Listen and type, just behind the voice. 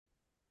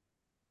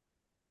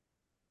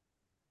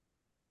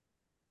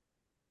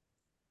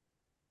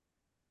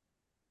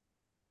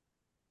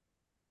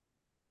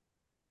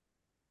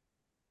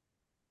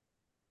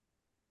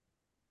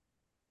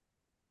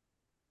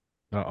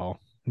Uh-oh.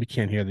 We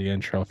can't hear the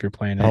intro if you're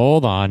playing it.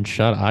 Hold on,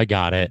 I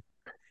got it.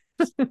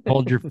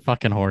 Hold your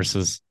fucking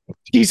horses.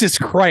 Jesus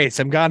Christ,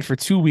 I'm gone for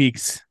 2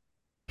 weeks.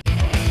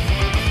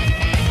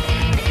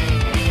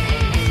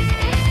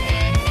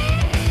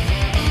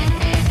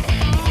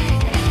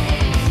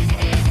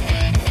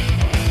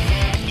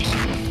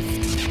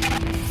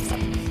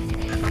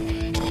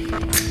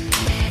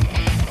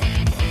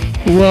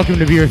 Welcome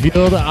to Beer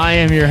Field. I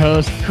am your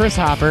host, Chris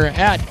Hopper,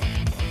 at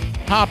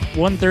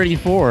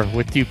Hop134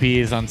 with two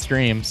P's on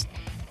streams.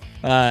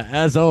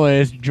 As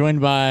always, joined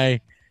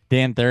by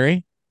Dan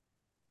Thury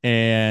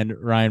and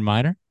Ryan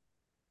Miner.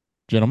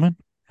 Gentlemen,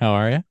 how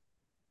are you?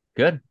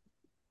 Good.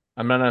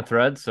 I'm not on a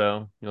thread,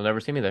 so you'll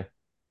never see me there.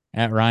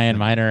 At Ryan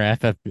Miner,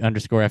 FF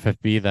underscore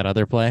FFB, that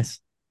other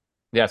place.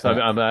 Yeah, so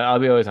I'll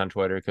be always on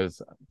Twitter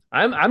because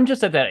I'm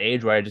just at that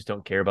age where I just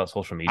don't care about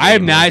social media I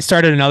have anymore. not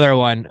started another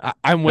one.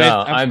 I'm with.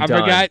 No, I'm I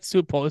done. forgot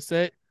who posted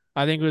it.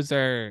 I think it was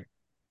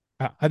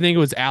I think it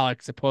was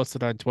Alex that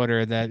posted on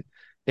Twitter that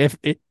if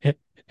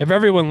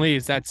everyone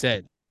leaves, that's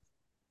it.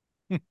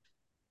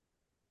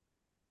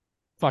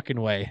 Fucking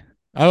way.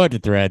 I went to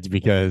threads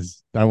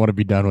because I want to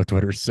be done with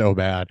Twitter so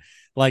bad.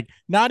 Like,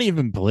 not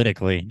even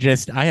politically,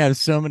 just I have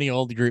so many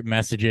old group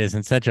messages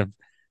and such a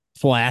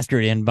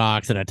plastered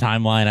inbox and a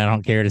timeline I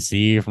don't care to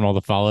see from all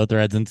the follow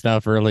threads and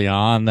stuff early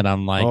on that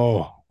I'm like,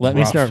 let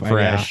me Rough. start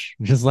fresh.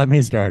 Yeah. Just let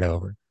me start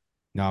over.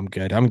 No, I'm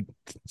good.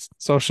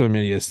 Social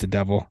media is the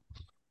devil.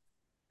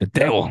 The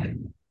devil.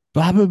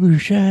 Baba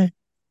Boucher.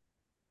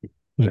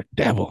 The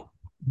devil.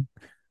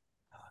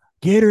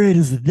 Gatorade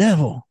is the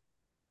devil.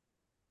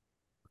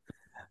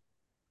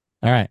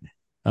 All right.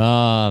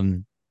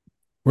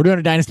 We're doing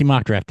a Dynasty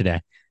mock draft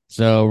today.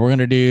 So we're going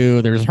to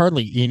do, there's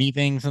hardly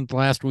anything since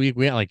last week.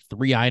 We had like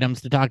 3 items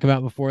to talk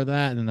about before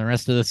that. And then the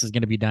rest of this is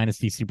going to be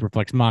Dynasty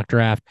Superflex mock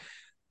draft.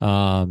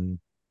 I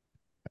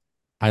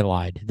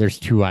lied. There's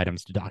 2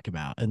 items to talk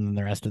about. And then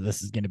the rest of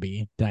this is going to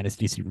be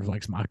Dynasty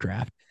Superflex mock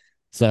draft.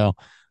 So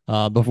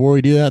before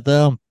we do that,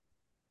 though,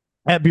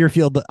 at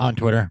Beerfield on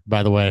Twitter,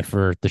 by the way,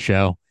 for the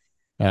show,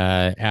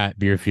 at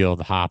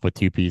Beerfield, hop with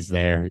 2 P's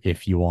there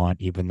if you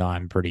want, even though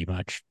I'm pretty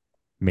much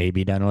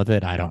maybe done with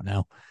it. I don't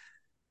know.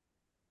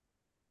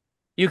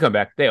 You come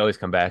back. They always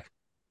come back.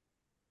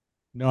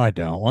 No, I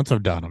don't. Once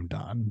I'm done, I'm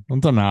done.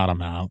 Once I'm out,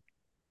 I'm out.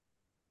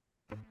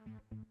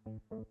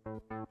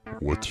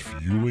 What's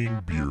fueling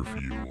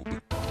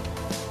Beerfield?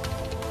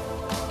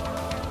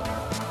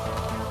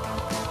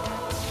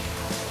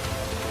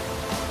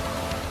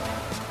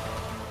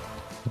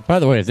 By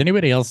the way, is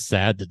anybody else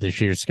sad that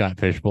this year's Scott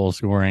Fishbowl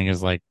scoring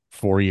is like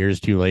 4 years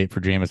too late for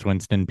Jameis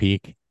Winston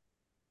peak?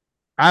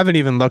 I haven't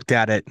even looked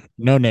at it.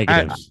 No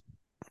negatives.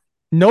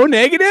 No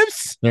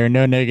negatives? There are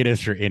no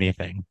negatives for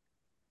anything.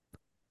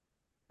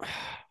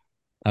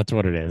 That's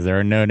what it is. There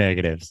are no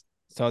negatives.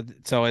 So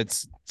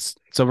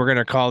we're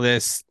gonna call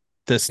this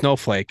the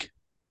snowflake.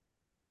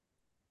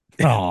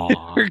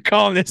 We're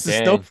calling this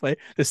the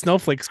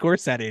snowflake score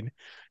setting.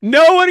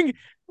 No one,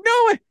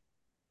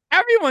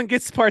 everyone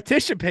gets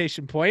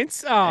participation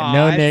points.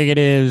 No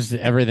negatives.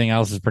 Everything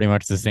else is pretty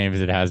much the same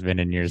as it has been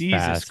in years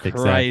past, except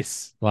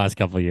the last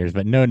couple of years.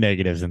 But no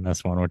negatives in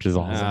this one, which is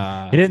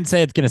awesome. He didn't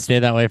say it's going to stay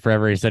that way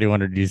forever. He said he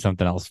wanted to do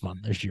something else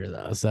fun this year,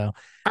 though. So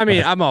I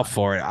mean, I'm all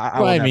for it.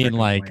 I mean,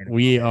 like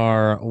we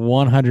are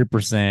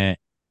 100%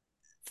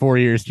 4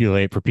 years too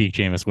late for peak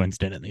Jameis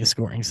Winston in these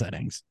scoring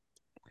settings.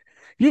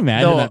 Can you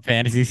imagine that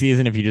fantasy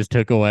season if you just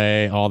took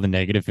away all the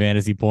negative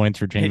fantasy points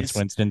for Jameis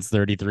Winston's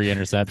 33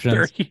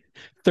 interceptions?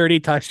 30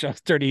 touchdowns,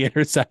 30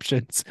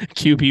 interceptions,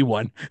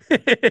 QB1.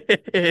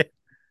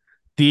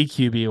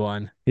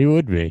 DQB1. He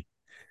would be.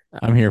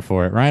 I'm here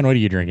for it. Ryan, what are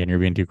you drinking? You're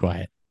being too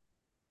quiet.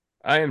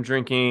 I am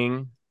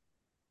drinking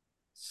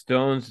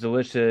Stone's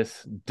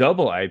Delicious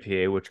Double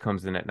IPA, which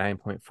comes in at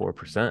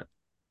 9.4%.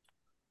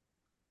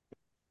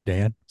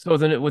 Dan? So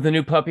with a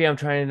new puppy, I'm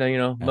trying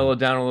to, mellow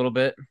down a little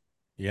bit.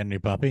 You got a new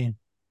puppy?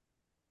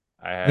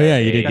 Yeah,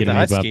 you did get a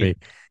new puppy.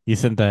 You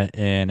sent that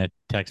in a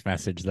text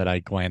message that I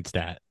glanced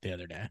at the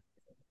other day.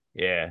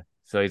 Yeah.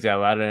 So he's got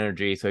a lot of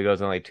energy. So he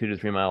goes on like 2 to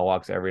 3 mile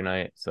walks every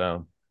night.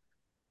 So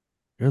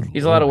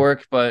he's a lot of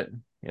work, but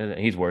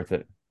he's worth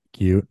it.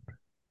 Cute.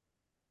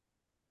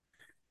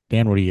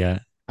 Dan, what do you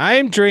got?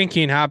 I'm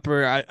drinking,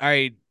 Hopper.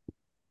 I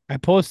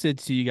posted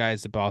to you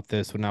guys about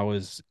this when I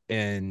was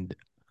in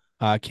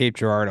Cape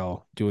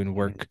Girardeau doing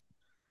work.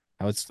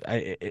 I was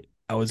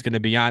going to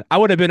be on. I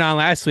would have been on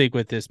last week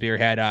with this beer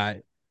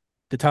had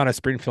the town of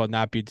Springfield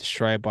not be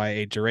destroyed by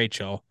a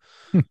derecho.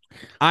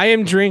 I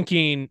am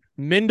drinking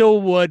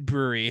Mindlewood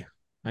Brewery,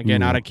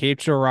 again, out of Cape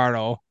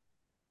Girardeau.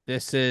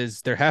 This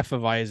is their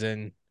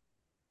Hefeweizen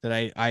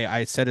that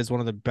I said is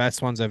one of the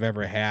best ones I've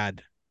ever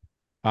had.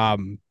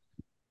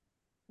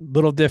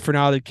 Little different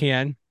out of the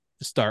can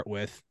to start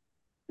with.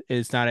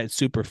 It's not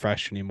super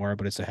fresh anymore,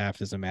 but it's a half,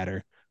 doesn't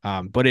matter.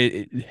 But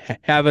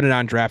having it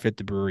on draft at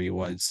the brewery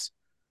was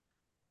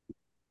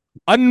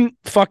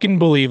unfucking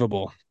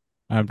believable.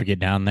 I have to get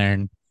down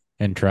there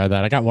and try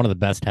that. I got one of the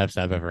best hefts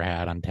I've ever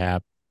had on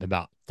tap,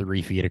 about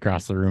 3 feet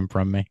across the room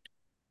from me.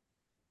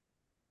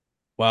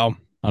 Well,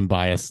 I'm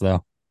biased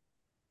though.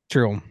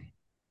 True.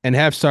 And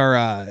halves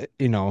are, if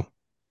you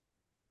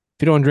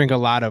don't drink a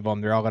lot of them,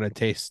 they're all they'll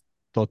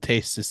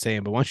taste the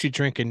same. But once you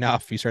drink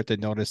enough, you start to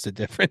notice the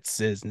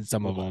differences in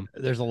some of them.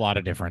 There's a lot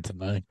of difference in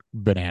the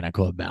Banana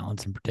Club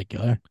balance in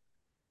particular.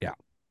 Yeah,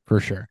 for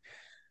sure.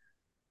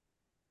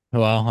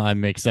 Well,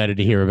 I'm excited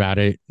to hear about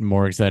it.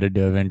 More excited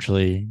to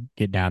eventually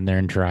get down there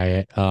and try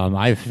it.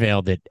 I've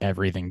failed at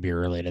everything beer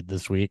related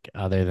this week,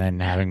 other than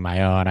having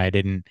my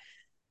own.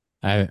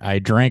 I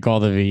drank all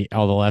the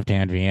left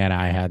hand Vienna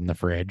I had in the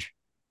fridge,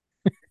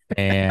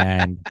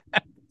 and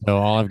so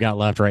all I've got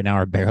left right now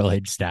are barrel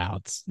aged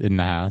stouts in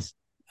the house.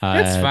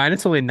 that's fine.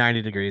 It's only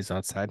 90 degrees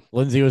outside.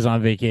 Lindsay was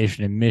on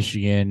vacation in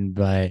Michigan,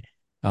 but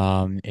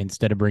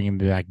instead of bringing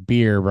me back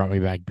beer, brought me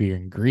back beer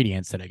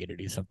ingredients that I get to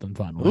do something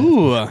fun with.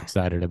 Ooh, I'm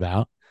excited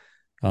about.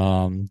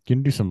 Gonna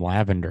do some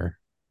lavender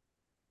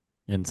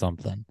and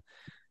something,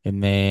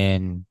 and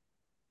then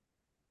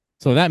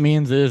so what that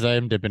means is I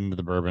am dipping into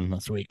the bourbon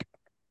this week.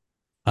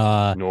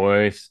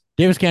 Nice.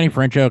 Davis County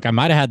French Oak. I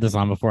might have had this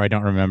on before. I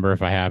don't remember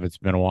if I have. It's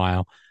been a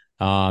while.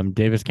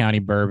 Davis County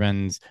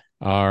bourbons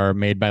are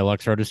made by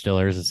Luxor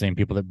Distillers, the same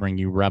people that bring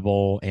you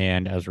Rebel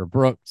and Ezra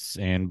Brooks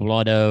and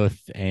Blood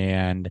Oath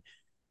and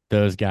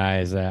those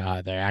guys. They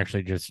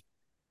actually just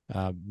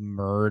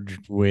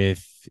merged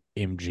with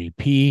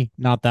MGP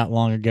not that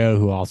long ago,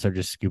 who also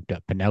just scooped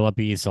up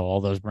Penelope. So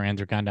all those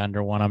brands are kind of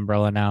under one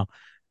umbrella now.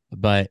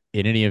 But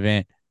in any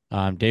event,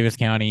 Davis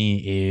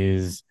County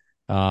is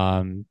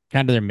kind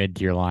of their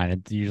mid-tier line.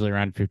 It's usually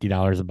around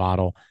 $50 a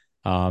bottle.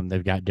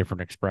 They've got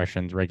different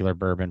expressions: regular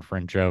bourbon,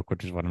 French oak,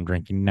 which is what I'm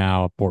drinking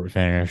now, port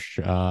finish,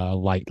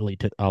 light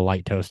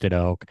toasted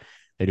oak.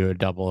 They do a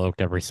double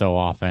oaked every so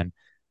often.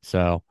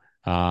 So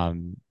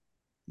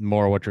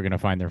more what you're going to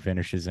find their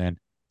finishes in.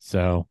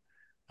 So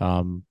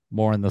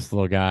more in this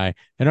little guy.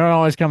 And it don't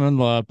always come in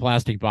the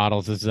plastic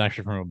bottles. This is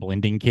actually from a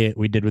blending kit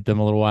we did with them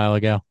a little while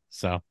ago.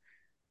 So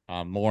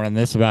more on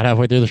this about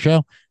halfway through the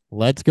show.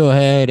 Let's go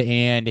ahead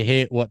and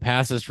hit what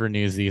passes for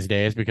news these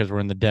days, because we're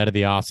in the dead of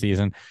the off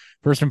season.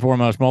 First and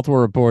foremost, multiple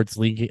reports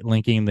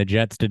linking the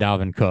Jets to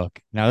Dalvin Cook.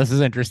 Now, this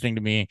is interesting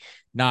to me,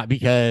 not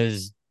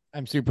because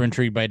I'm super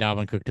intrigued by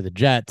Dalvin Cook to the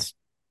Jets,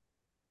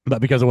 but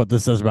because of what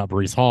this says about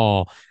Breece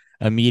Hall.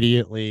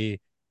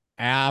 Immediately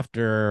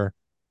after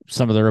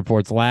some of the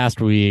reports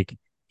last week,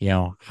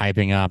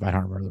 hyping up, I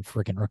don't remember the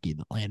freaking rookie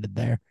that landed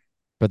there,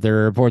 but there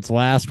were reports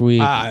last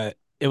week.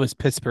 It was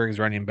Pittsburgh's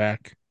running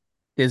back,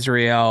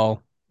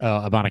 Israel.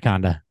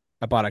 Abanikanda.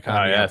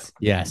 Oh,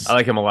 yes. I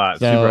like him a lot.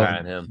 So super high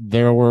on him.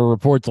 There were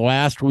reports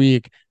last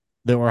week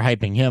that were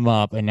hyping him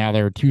up, and now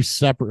there are two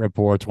separate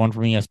reports, one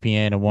from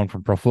ESPN and one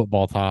from Pro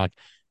Football Talk.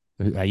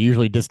 I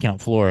usually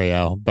discount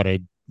Florio, but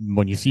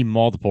when you see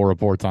multiple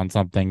reports on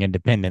something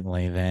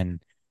independently, then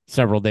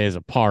several days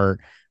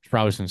apart, there's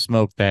probably some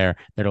smoke there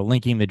that are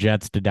linking the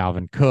Jets to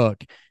Dalvin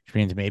Cook, which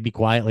means maybe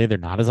quietly they're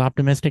not as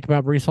optimistic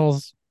about Breece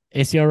Hall's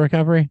ACL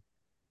recovery.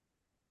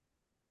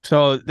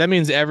 So that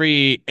means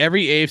every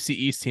AFC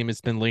East team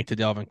has been linked to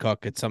Dalvin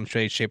Cook in some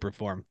shape, or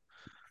form.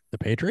 The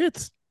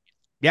Patriots?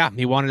 Yeah,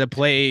 he wanted to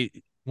play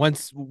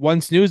once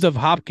news of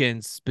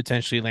Hopkins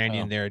potentially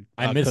landing there.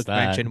 I missed Cook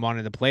that. mentioned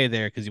wanted to play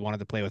there because he wanted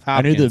to play with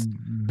Hopkins. I knew the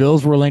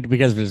Bills were linked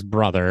because of his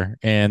brother,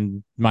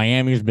 and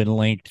Miami's been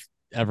linked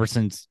ever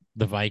since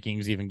the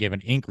Vikings even gave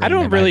an inkling. I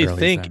don't really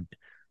think.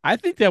 I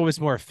think that was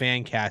more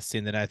fan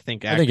casting than I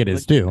think. I think it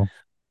is too.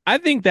 I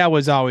think that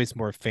was always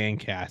more fan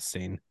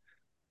casting.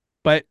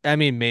 But I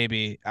mean,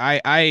 maybe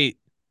I'm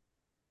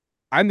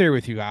there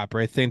with you, Hopper.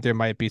 I think there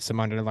might be some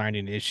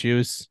underlying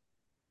issues.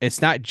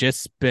 It's not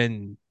just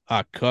been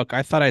Cook.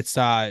 I thought I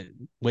saw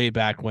way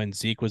back when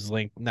Zeke was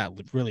linked, not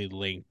really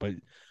linked, but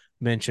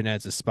mentioned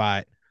as a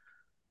spot.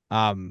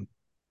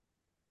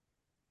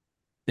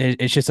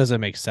 It just doesn't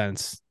make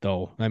sense,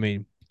 though. I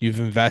mean, you've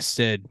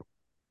invested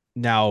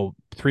now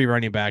 3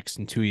 running backs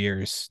in 2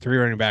 years, 3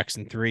 running backs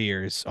in 3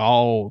 years,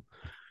 all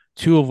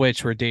 2 of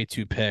which were day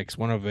 2 picks,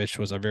 one of which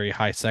was a very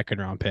high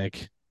second-round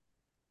pick.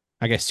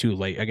 I guess 2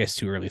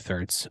 early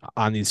thirds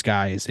on these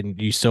guys,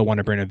 and you still want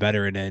to bring a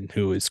veteran in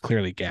who is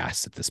clearly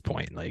gassed at this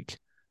point. Like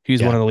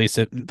he's one of the least,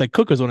 like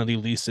Cook was one of the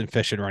least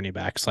efficient running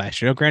backs last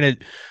year.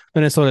 Granted,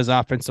 Minnesota's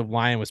offensive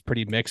line was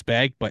pretty mixed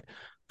bag, but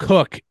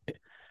Cook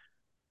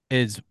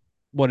is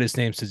what his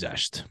name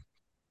suggests.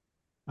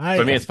 I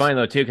mean, it's fine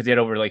though too, because he had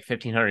over like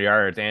 1,500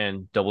 yards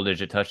and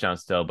double-digit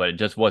touchdowns still, but it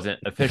just wasn't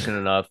efficient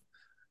enough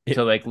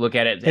to like look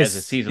at it as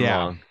a season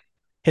long.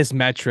 His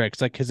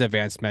metrics, like his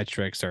advanced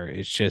metrics,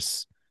 it's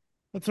just.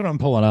 That's what I'm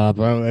pulling up.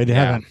 I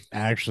haven't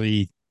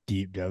actually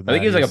deep dove. I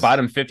think he's like a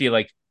bottom 50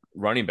 like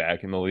running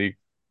back in the league.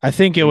 I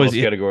think it was.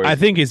 I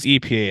think his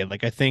EPA,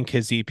 like I think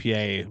his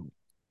EPA,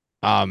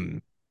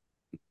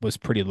 was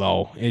pretty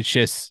low. It's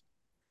just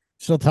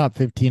still top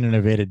 15 in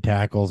evaded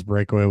tackles.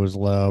 Breakaway was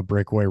low.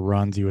 Breakaway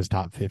runs, he was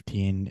top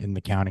 15 in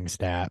the counting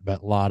stat,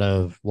 but a lot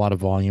of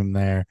volume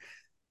there.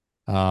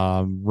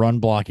 Run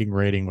blocking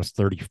rating was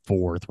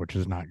 34th, which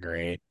is not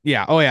great.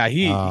 Yeah. Oh yeah.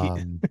 He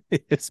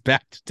it's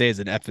back to days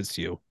at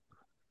FSU.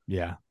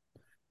 Yeah,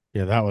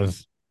 that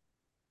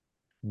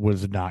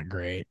was not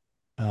great.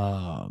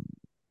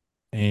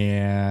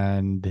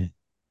 And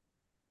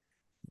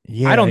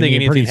yeah, I don't think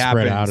anything pretty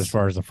spread out as happens.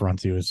 far as the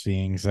fronts he was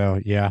seeing.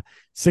 So yeah,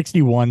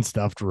 61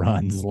 stuffed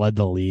runs led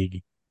the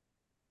league.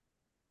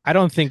 I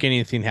don't think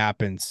anything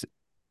happens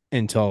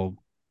until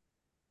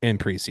in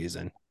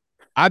preseason.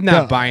 I'm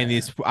not buying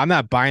these. I'm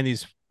not buying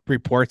these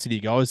reports that he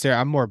goes there.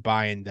 I'm more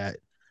buying that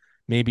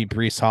maybe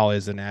Brees Hall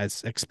isn't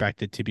as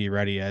expected to be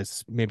ready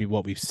as maybe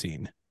what we've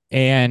seen.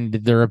 And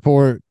the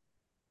report,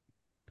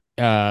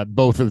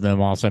 both of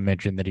them also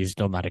mentioned that he's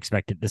still not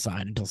expected to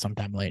sign until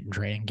sometime late in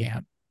training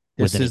camp.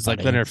 This is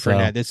like Leonard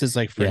Fournette. This is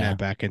like Fournette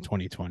back in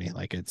 2020.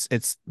 Like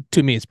it's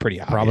to me, it's pretty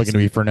obvious. Probably going to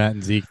be Fournette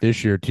and Zeke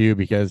this year too,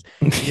 because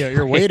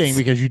you're waiting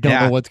because you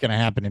don't know what's going to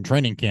happen in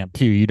training camp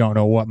too. You don't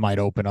know what might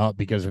open up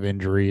because of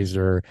injuries,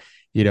 or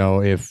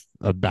if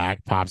a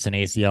back pops an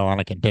ACL on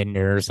a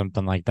contender or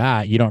something like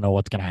that. You don't know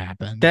what's going to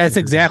happen. That's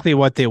exactly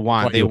what they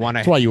want. They want to.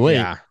 That's why you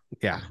wait.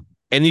 Yeah.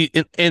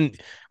 And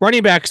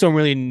running backs don't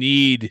really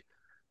need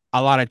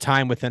a lot of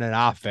time within an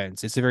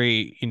offense. It's a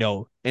very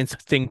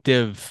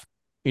instinctive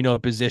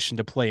position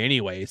to play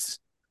anyways.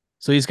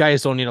 So these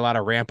guys don't need a lot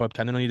of ramp up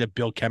time. They don't need to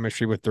build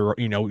chemistry with their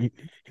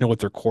with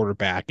their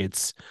quarterback.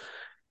 It's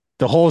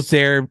the holes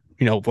there.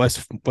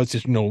 Let's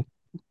just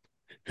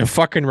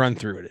fucking run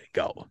through it and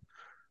go.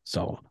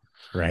 So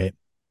right,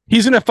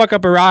 he's gonna fuck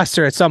up a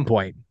roster at some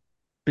point.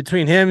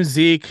 Between him,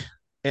 Zeke,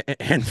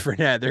 and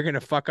Fournette, they're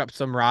gonna fuck up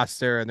some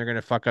roster, and they're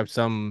gonna fuck up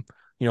some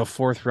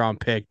 4th round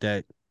pick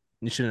that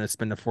you shouldn't have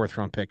spent a 4th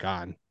round pick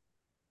on.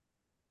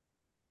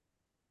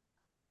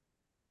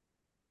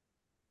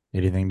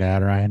 Anything to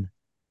add, Ryan?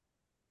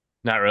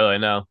 Not really,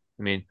 no.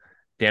 I mean,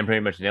 Dan pretty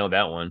much nailed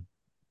that one.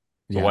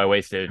 So why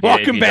waste it?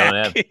 Welcome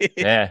back.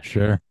 Yeah,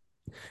 sure.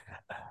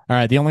 All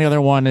right. The only other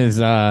one is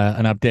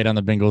an update on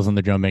the Bengals and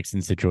the Joe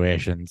Mixon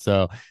situation.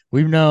 So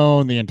we've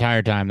known the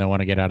entire time they want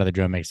to get out of the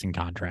Joe Mixon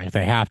contract.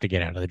 They have to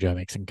get out of the Joe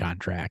Mixon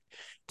contract.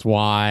 It's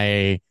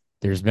why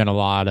there's been a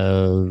lot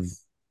of,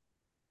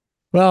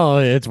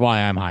 it's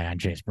why I'm high on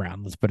Chase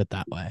Brown. Let's put it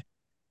that way.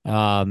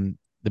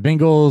 The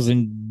Bengals,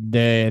 and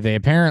they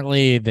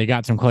apparently they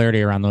got some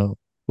clarity around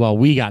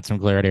we got some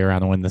clarity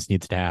around when this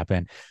needs to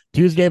happen.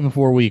 Tuesday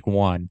before week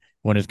 1,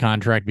 when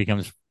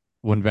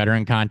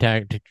veteran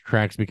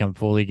contracts become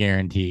fully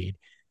guaranteed,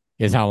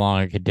 is how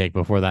long it could take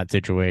before that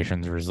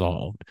situation's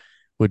resolved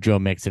with Joe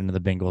Mixon and the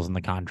Bengals in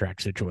the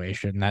contract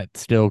situation. That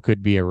still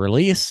could be a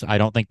release. I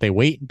don't think they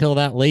wait until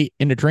that late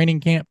into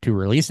training camp to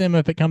release him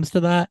if it comes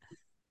to that.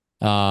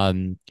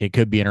 It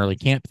could be an early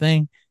camp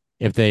thing.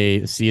 If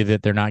they see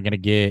that they're not going to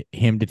get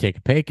him to take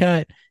a pay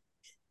cut,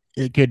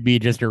 it could be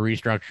just a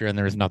restructure and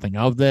there's nothing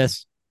of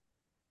this.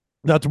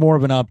 That's more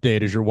of an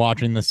update as you're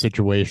watching the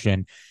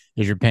situation,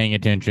 as you're paying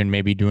attention,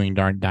 maybe doing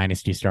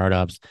Dynasty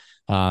startups.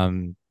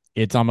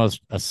 It's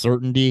almost a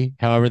certainty.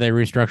 However they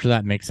restructure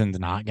that, Mixon's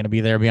not going to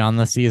be there beyond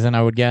the season,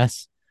 I would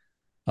guess.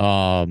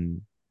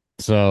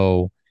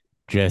 So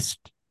just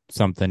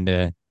something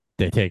to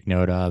take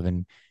note of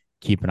and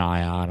keep an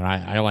eye on. And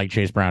I like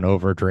Chase Brown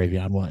over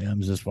Travion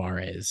Williams as far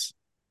as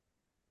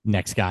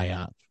next guy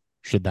up,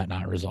 should that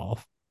not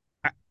resolve.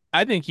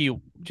 I think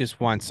you just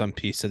want some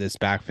piece of this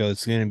backfield.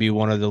 It's going to be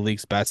one of the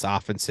league's best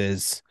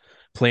offenses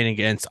playing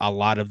against a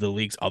lot of the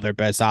league's other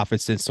best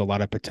offenses. So a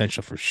lot of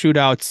potential for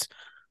shootouts.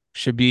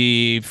 Should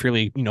be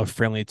fairly,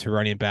 friendly to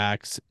running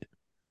backs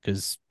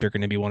because they're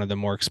going to be one of the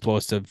more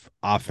explosive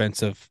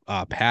offensive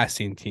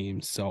passing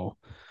teams. So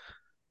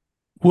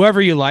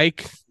whoever you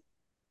like,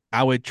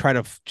 I would try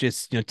to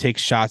just, take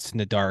shots in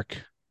the dark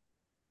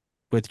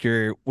with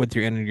your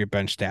end of your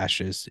bench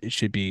stashes. It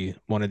should be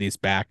one of these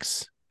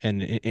backs.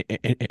 And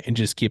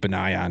just keep an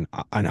eye on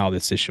how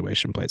this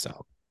situation plays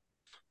out.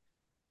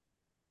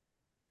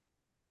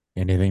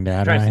 Anything to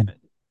add, Ryan?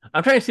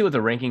 I'm trying to see what the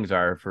rankings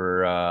are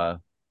for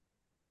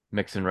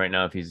Mixon right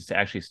now, if he's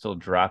actually still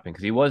dropping,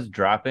 because he was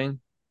dropping.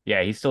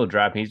 Yeah, he's still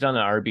dropping. He's on the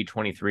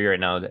RB23 right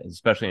now,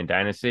 especially in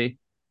Dynasty.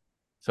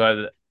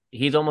 So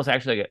he's almost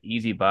actually like an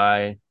easy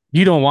buy.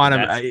 You don't want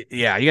him.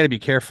 You got to be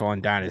careful in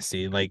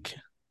Dynasty. Like,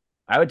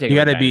 I would take. You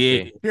got to be.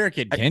 If you're a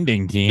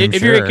contending team,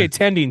 if you're a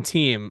contending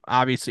team,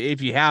 obviously,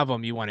 if you have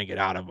them, you want to get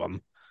out of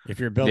them. If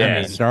you're building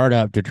a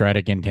startup to try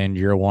to contend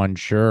year one,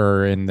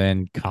 sure, and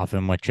then cuff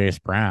him with Chase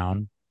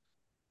Brown.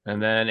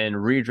 And then in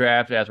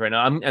redraft, as right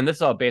now, and this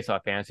is all based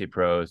off Fantasy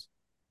Pros,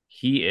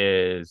 he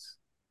is.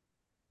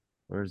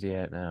 Where's he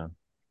at now?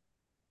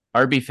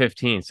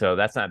 RB15, so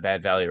that's not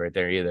bad value right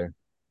there either.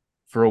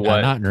 For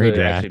what not in could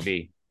redraft. Actually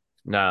be.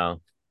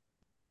 No.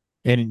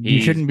 And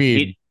you shouldn't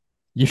be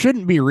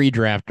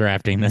redraft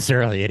drafting this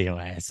early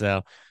anyway.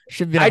 So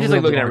should be a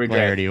little bit more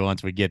clarity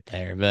once we get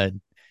there. But we're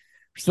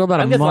still about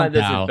a month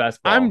out.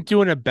 I'm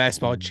doing a best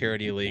ball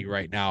charity league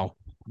right now.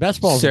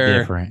 Best ball's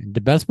different.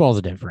 The best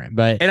ball's different.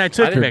 But I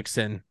took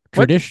Mixon.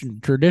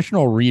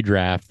 Traditional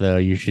redraft though,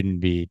 you shouldn't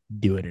be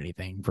doing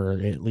anything for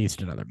at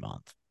least another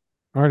month.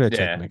 Or did I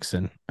take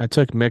Mixon? I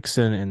took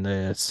Mixon in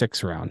the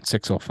 6th round,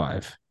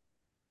 605.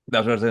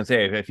 That's what I was gonna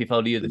say. If he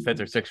fell to you the 5th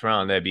or 6th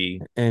round, that'd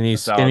be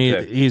he's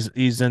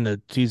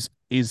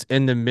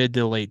in the mid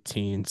to late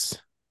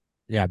teens.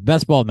 Yeah,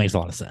 best ball makes a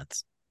lot of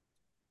sense.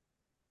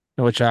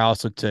 Which I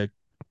also took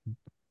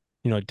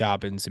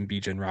Dobbins and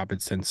Bijan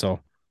Robinson. So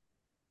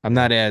I'm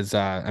not as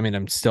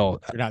I'm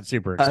still You're not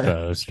super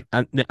exposed.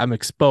 I'm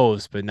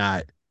exposed, but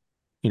not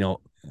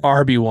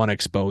RB1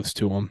 exposed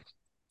to him.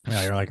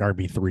 Yeah, you're like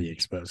RB3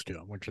 exposed to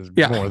him, which is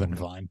Yeah. more than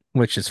fine.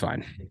 Which is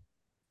fine.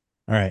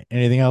 All right.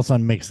 Anything else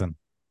on Mixon?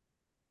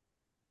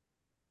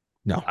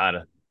 No.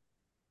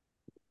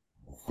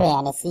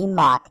 Fantasy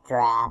mock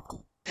draft.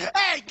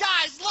 Hey,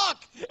 guys, look!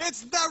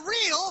 It's the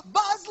real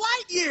Buzz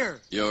Lightyear!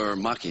 You're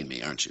mocking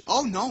me, aren't you?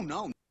 Oh,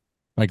 no.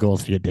 My goal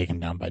is to get taken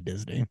down by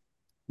Disney.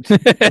 Before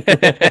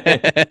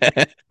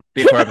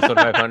episode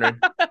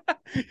 500.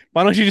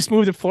 Why don't you just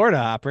move to Florida,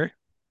 Hopper?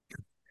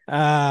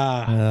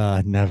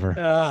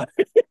 Never.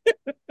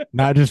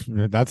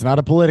 That's not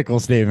a political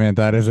statement.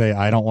 That is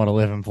I don't want to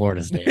live in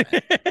Florida statement.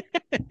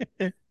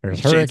 There's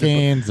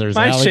hurricanes, there's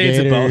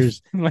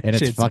alligators, and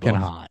it's fucking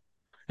hot.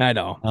 I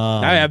know.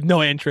 I have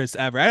no interest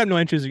ever. I have no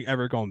interest in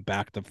ever going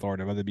back to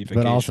Florida, whether it be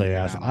vacation. But also,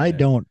 yes, I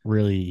don't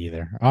really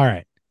either. All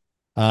right.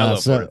 I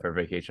love Florida for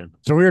vacation.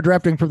 So we are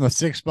drafting from the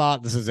 6th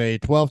spot. This is a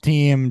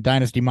 12-team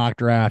Dynasty mock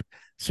draft,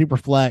 super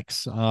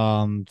flex.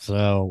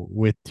 So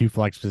with 2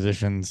 flex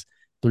positions,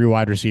 3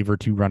 wide receiver,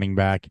 2 running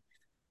back,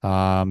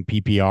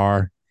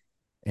 PPR.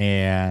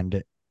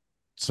 And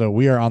so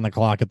we are on the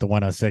clock at the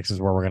 106 is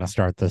where we're going to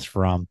start this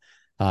from.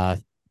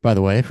 By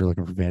the way, if you're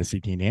looking for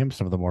fantasy team names,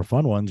 some of the more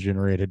fun ones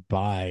generated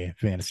by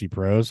Fantasy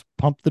Pros,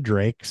 Pump the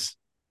Drakes.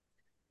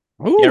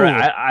 Ooh. Yeah,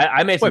 right.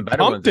 I made some better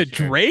Pump ones. the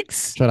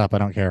Drakes? Shut up. I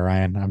don't care,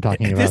 Ryan. I'm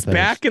talking about this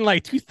back in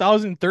like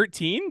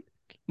 2013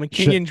 when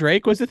Kenyon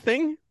Drake was a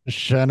thing?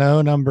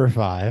 Chano number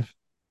 5.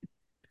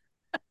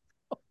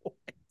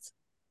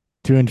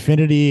 To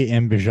Infinity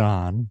and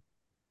Bijan.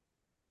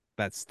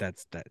 That's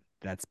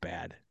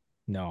bad.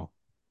 No.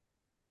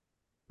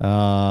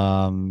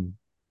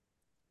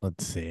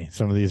 Let's see.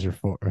 Some of these are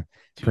for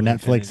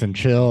Netflix and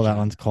chill. That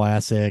one's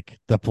classic.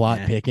 The Plot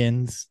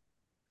Pickens.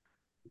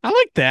 I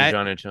like that.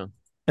 Bijan and chill.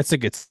 That's a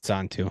good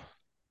song too.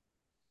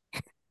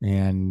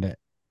 And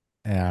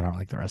I don't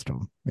like the rest of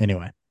them.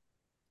 Anyway,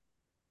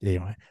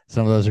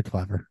 some of those are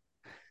clever.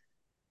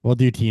 We'll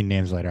do team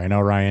names later. I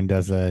know Ryan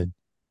does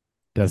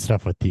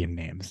stuff with team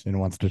names and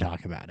wants to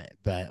talk about it,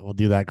 but we'll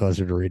do that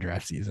closer to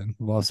redraft season.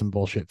 We'll have some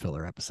bullshit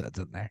filler episodes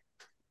in there.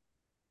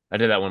 I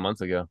did that 1 month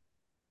ago.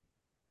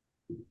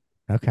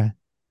 Okay.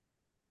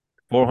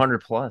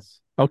 400 plus.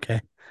 Okay.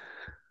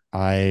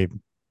 I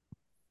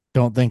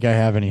don't think I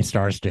have any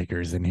star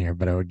stickers in here,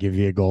 but I would give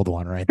you a gold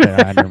one right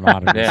there on your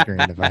monitor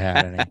screen if I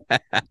had any.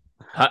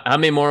 How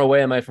many more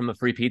away am I from the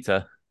free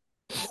pizza?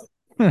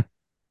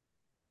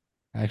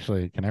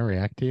 Actually, can I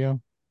react to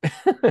you?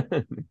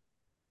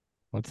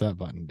 What's that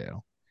button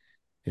do?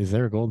 Is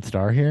there a gold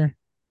star here?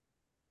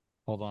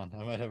 Hold on.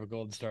 I might have a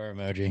gold star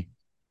emoji.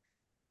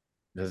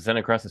 Does it send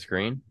across the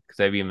screen? Because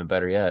that'd be even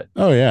better yet.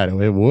 Oh, yeah,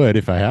 it would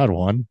if I had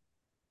one.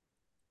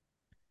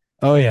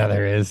 Oh, yeah,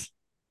 there is.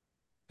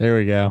 There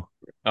we go.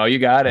 Oh, you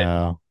got it.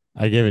 Oh,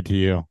 I give it to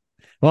you.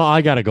 Well,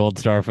 I got a gold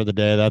star for the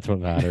day. That's what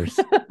matters.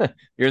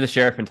 You're the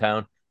sheriff in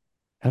town.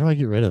 How do I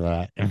get rid of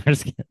that?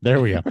 There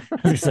we go. Am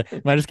I just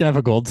going to have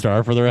a gold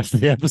star for the rest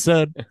of the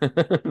episode?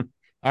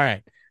 All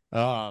right.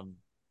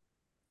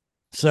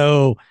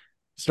 So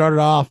started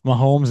off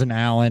Mahomes and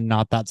Allen,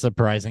 not that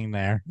surprising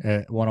there.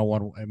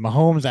 101.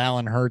 Mahomes,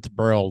 Allen, Hurts,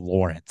 Burrow,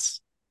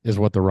 Lawrence is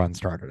what the run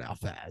started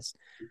off as.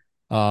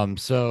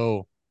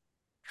 So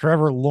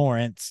Trevor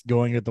Lawrence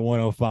going at the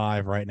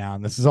 105 right now,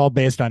 and this is all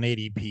based on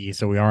ADP,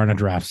 so we are in a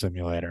draft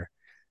simulator.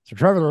 So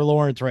Trevor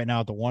Lawrence right now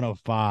at the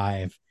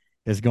 105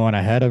 is going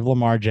ahead of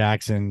Lamar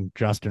Jackson,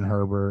 Justin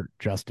Herbert,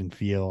 Justin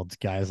Fields,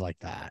 guys like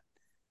that.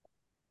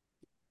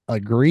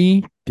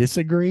 Agree?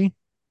 Disagree?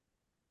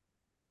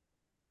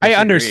 I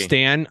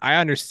understand,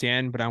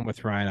 but I'm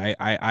with Ryan.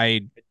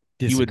 I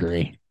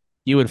disagree.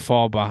 You would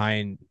fall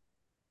behind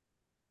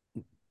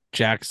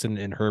Jackson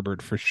and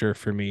Herbert for sure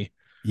for me.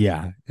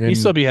 Yeah. He'd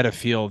still be ahead of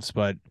Fields,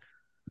 but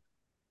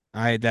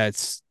I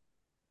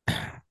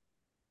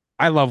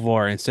love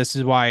Lawrence. This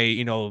is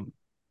why,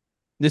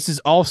 this is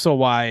also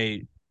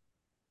why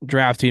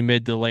drafting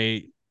mid to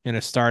late in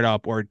a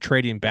startup or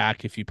trading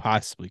back if you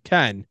possibly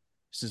can.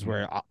 This is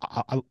where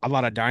a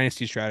lot of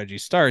dynasty strategy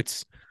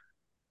starts.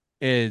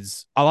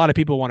 Is a lot of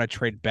people want to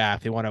trade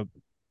back. They want to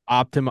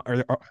optimize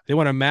or they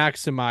want to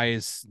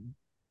maximize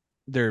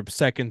their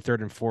second,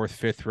 third, and fourth,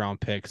 fifth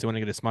round picks. They want to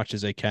get as much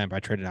as they can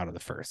by trading out of the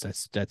first.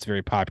 That's a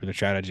very popular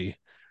strategy.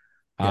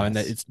 Yes. And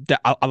it's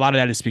a lot of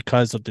that is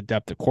because of the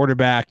depth of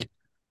quarterback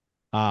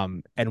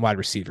and wide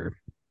receiver.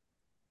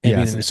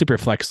 And in the super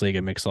flex league,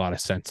 it makes a lot of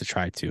sense to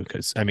try to,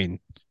 because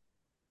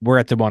we're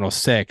at the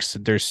 106.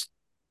 There's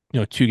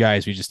 2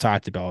 guys we just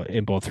talked about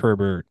in both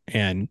Herbert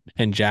and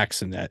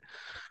Jackson that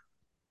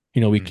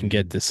we can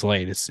get this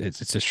late. It's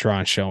a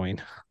strong showing.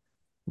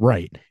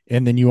 Right.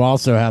 And then you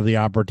also have the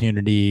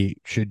opportunity,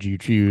 should you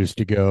choose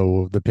to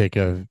go the pick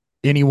of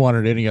anyone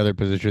at any other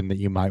position that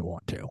you might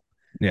want to.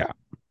 Yeah.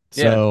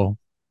 So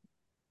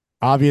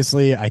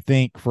obviously, I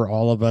think for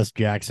all of us,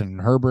 Jackson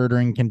and Herbert are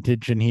in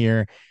contention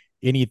here.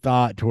 Any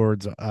thought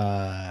towards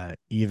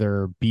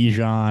either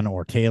Bijan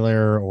or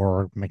Taylor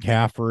or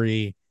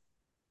McCaffrey?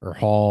 or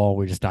Hall.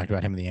 We just talked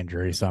about him in the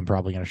injury, so I'm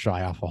probably going to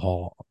shy off a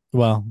Hall.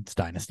 Well, it's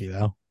Dynasty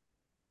though.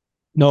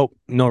 Nope,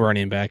 no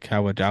running back. I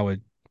Okay.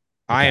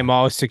 am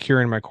always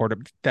securing my quarter.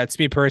 That's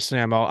me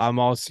personally. I'm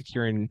always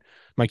securing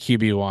my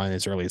QB1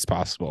 as early as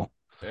possible.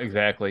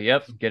 Exactly.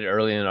 Yep. Get it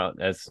early and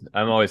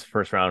I'm always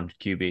first round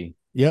QB.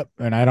 Yep,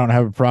 and I don't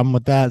have a problem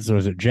with that. So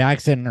is it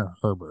Jackson or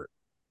Herbert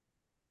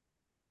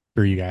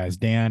for you guys?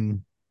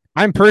 Dan,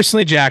 I'm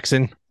personally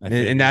Jackson, I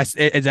and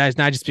figured. that's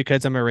not just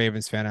because I'm a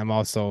Ravens fan. I'm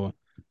also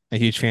a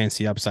huge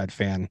fantasy upside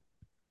fan,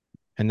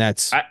 and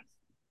that's I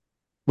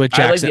with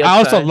I like Jackson. the I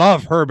also upside.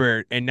 love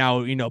Herbert, and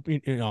now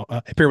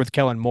appear with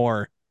Kellen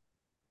Moore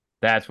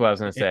That's what I was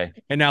gonna say.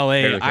 in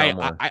LA. Fairly Kellen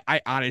Moore. I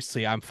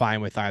honestly I'm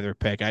fine with either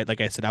pick. Like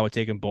I said, I would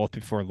take them both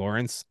before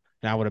Lawrence,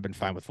 and I would have been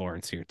fine with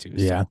Lawrence here too.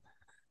 Yeah. So.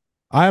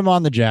 I'm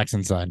on the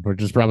Jackson side,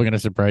 which is probably going to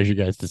surprise you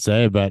guys to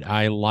say, but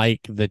I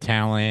like the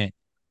talent.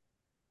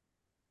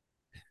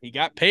 He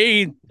got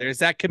paid. There's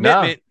that No,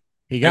 commitment.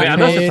 He I got mean, I'm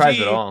not paid.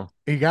 surprised at all.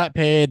 He got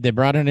paid. They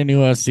brought in a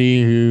new OC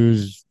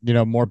who's,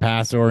 more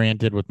pass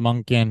oriented with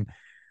Munkin.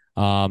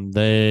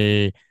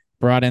 They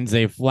brought in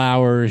Zay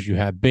Flowers. You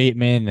have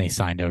Bateman. They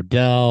signed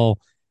Odell.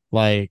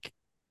 Like,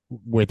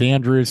 with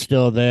Andrews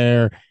still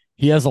there,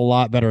 he has a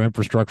lot better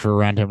infrastructure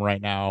around him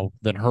right now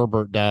than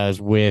Herbert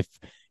does with,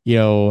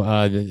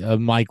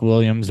 Mike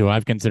Williams, who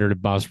I've considered a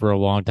bust for a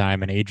long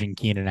time, and aging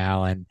Keenan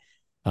Allen,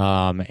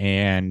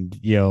 and,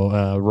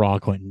 raw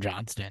Quentin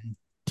Johnston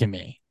to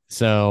me.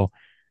 So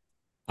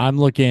I'm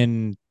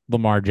looking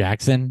Lamar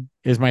Jackson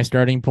is my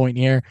starting point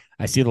here.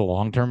 I see the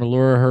long term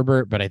allure of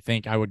Herbert, but I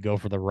think I would go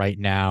for the right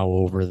now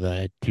over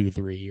the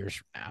 2-3 years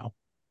from now.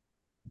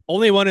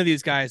 Only one of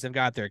these guys have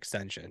got their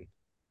extension.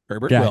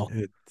 Herbert Yeah, will.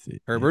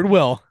 Herbert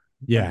will.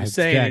 Yeah, I'm just it's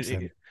saying.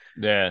 Jackson.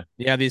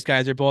 Yeah. These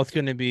guys are both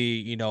going to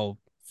be,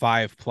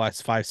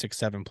 5+, 5, 6,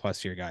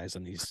 7+ year guys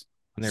on these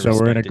on their So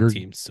we're in respective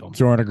teams. So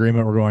we're in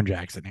agreement. We're going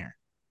Jackson here.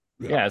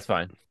 Yeah, it's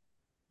fine.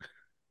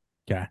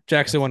 Okay.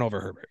 Jackson went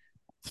over Herbert.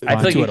 I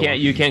feel like Two you out of can't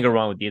one. you can't go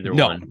wrong with either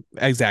No, one.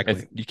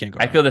 exactly. You can't go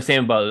I wrong. feel the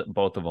same about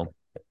both of them.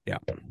 Yeah.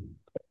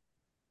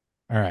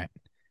 All right.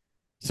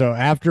 So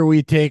after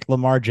we take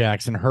Lamar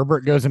Jackson,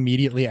 Herbert goes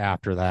immediately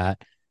after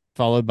that,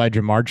 followed by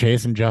Jamar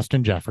Chase and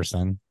Justin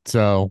Jefferson.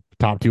 So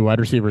top two wide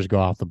receivers go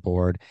off the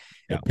board.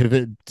 Yeah. It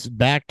pivots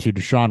back to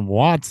Deshaun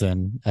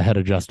Watson ahead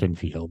of Justin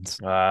Fields,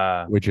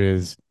 which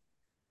is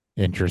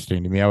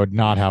interesting to me. I would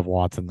not have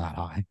Watson that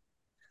high.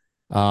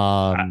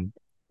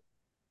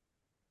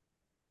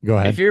 Go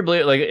ahead. If you're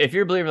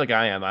a believer like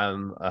I am,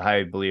 I'm a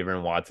high believer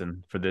in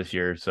Watson for this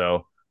year.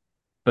 So,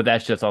 but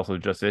that's just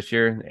this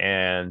year,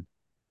 and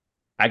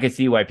I can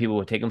see why people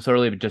would take him so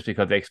early, but just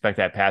because they expect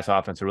that pass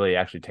offense to really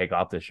actually take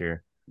off this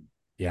year.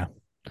 Yeah.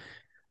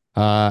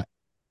 At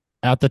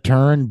the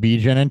turn,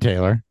 Bijan and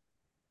Taylor,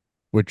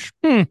 which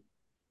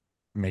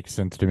makes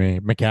sense to me.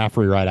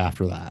 McCaffrey right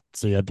after that.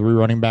 So you had three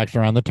running backs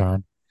around the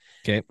turn.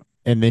 Okay.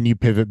 And then you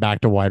pivot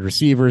back to wide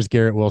receivers,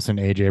 Garrett Wilson,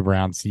 AJ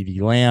Brown,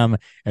 CD Lamb,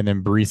 and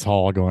then Brees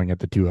Hall going at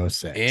the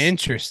 206.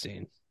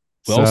 Interesting.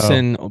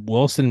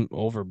 Wilson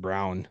over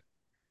Brown.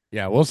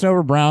 Yeah, Wilson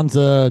over Brown's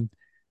a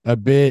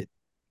bit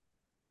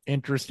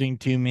interesting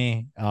to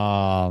me.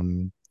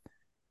 But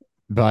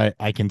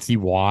I can see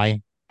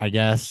why, I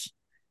guess.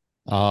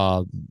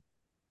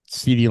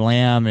 CD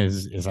Lamb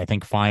is I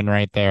think fine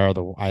right there.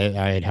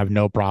 I'd have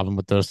no problem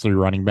with those three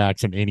running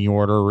backs in any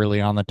order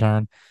really on the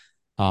turn.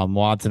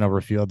 Watson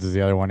over Fields is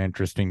the other one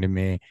interesting to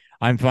me.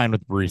 I'm fine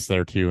with Brees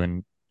there too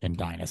in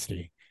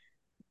Dynasty.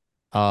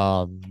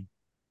 So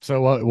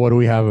what do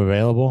we have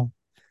available?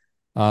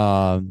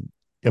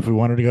 If we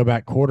wanted to go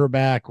back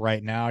quarterback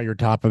right now, your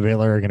top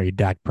available are going to be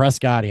Dak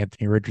Prescott,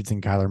 Anthony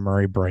Richardson, Kyler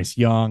Murray, Bryce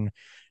Young,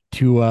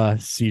 Tua,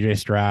 CJ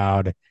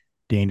Stroud,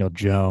 Daniel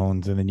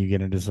Jones, and then you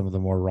get into some of the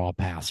more raw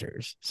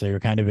passers. So you're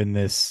kind of in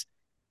this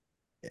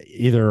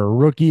either a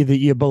rookie that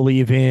you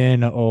believe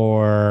in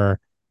or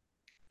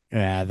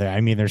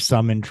there's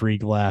some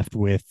intrigue left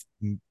with,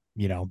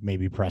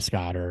 maybe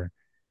Prescott or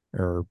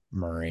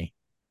Murray.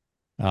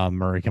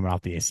 Murray coming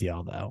off the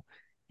ACL, though.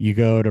 You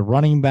go to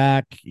running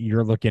back,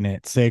 you're looking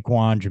at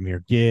Saquon,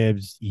 Jahmyr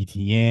Gibbs,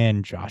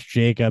 ETN, Josh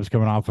Jacobs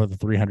coming off of the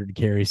 300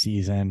 carry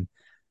season,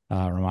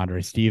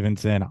 Ramondre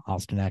Stevenson,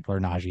 Austin Eckler,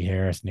 Najee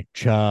Harris, Nick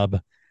Chubb,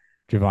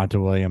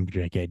 Javonte Williams,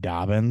 J.K.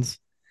 Dobbins.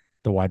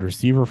 The wide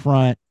receiver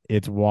front,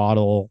 it's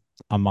Waddle,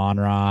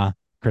 Amon-Ra,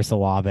 Chris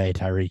Olave,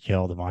 Tyreek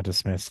Hill, Devonta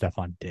Smith,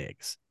 Stephon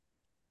Diggs.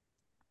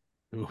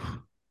 Oof.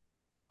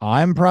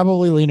 I'm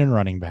probably leaning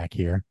running back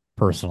here,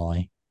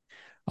 personally.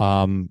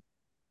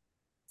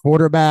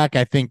 Quarterback,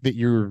 I think that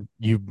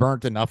you've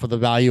burnt enough of the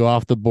value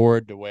off the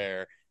board to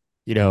where,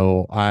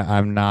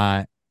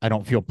 I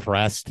don't feel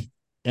pressed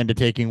into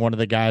taking one of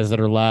the guys that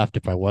are left.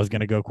 If I was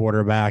going to go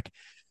quarterback,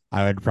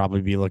 I would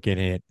probably be looking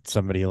at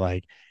somebody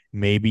like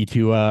maybe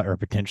Tua or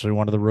potentially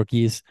one of the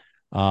rookies.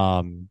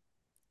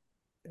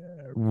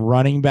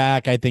 Running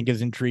back, I think,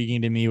 is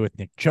intriguing to me with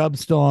Nick Chubb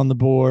still on the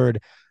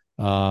board.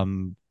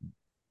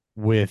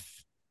 With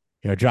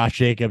Josh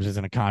Jacobs is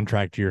in a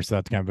contract year, so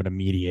that's kind of an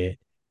immediate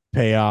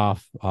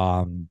payoff.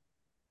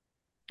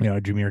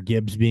 Jahmyr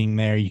Gibbs being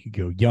there. You could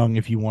go young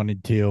if you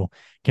wanted to.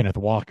 Kenneth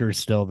Walker's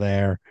still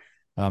there.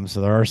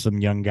 So there are some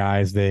young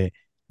guys that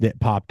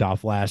popped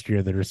off last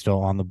year that are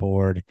still on the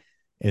board.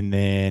 And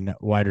then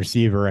wide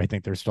receiver, I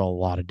think there's still a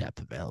lot of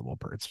depth available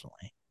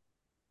personally.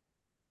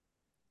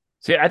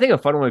 See, I think a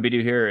fun one we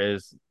do here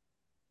is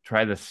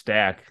try the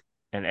stack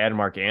and add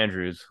Mark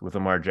Andrews with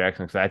Lamar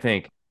Jackson, because I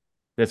think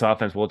this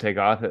offense will take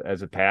off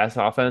as a pass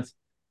offense.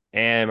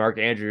 And Mark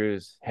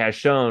Andrews has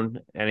shown,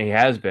 and he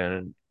has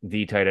been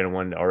the tight end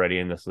one already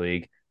in this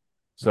league.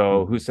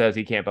 So who says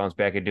he can't bounce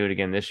back and do it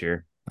again this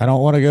year? I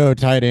don't want to go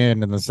tight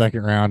end in the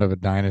second round of a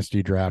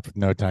dynasty draft with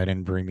no tight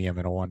end premium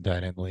in a one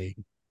tight end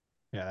league.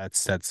 Yeah,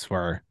 that's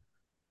where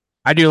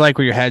I do like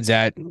where your head's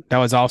at. That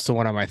was also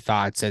one of my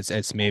thoughts.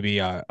 It's maybe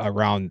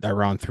around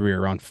 3 or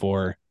round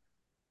 4.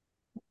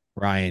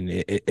 Ryan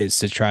is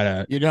to try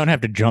to. You don't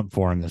have to jump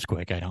for him this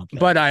quick, I don't think.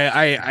 But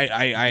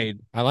I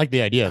like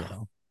the idea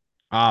though.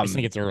 I just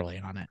think it's early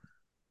on it.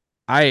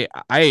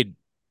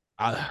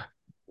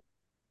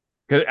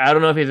 Because I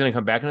don't know if he's going to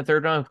come back in the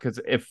third round. Because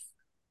if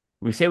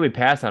we say we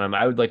pass on him,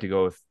 I would like to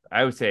go with.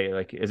 I would say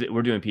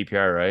we're doing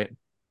PPR, right?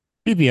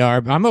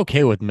 PPR. I'm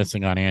okay with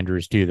missing on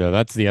Andrews too, though.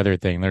 That's the other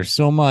thing. There's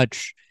so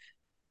much.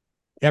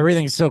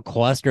 Everything's so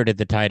clustered at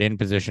the tight end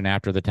position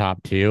after the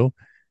top 2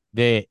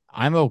 that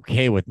I'm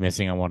okay with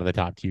missing on one of the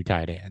top 2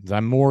 tight ends.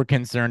 I'm more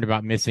concerned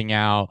about missing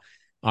out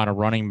on a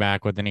running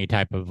back with any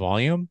type of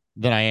volume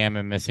than I am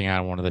in missing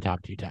out on one of the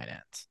top 2 tight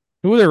ends.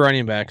 Who are the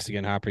running backs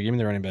again, Hopper? Give me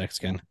the running backs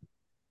again.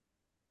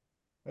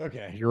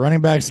 Okay. Your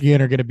running backs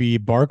again are going to be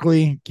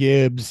Barkley,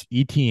 Gibbs,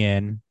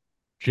 Etienne,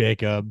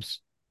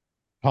 Jacobs,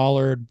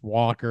 Pollard,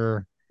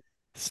 Walker,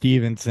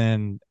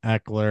 Stevenson,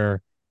 Eckler,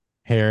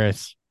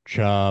 Harris,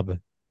 Chubb,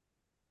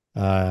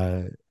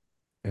 and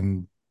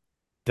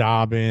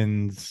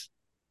Dobbins,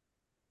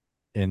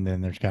 and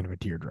then there's kind of a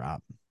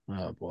teardrop.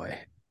 Oh boy.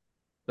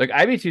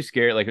 I'd be too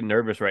scared,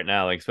 nervous right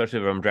now, especially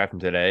if I'm drafting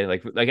today.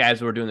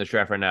 As we're doing this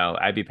draft right now,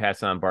 I'd be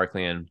passing on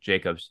Barkley and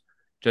Jacobs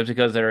just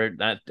because they're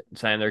not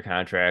signing their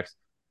contracts.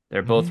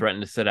 They're both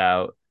threatening to sit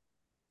out.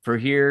 For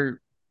here,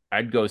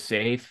 I'd go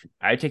safe.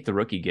 I'd take the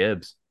rookie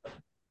Gibbs.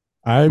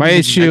 I'm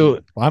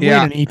leading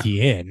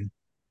ETN.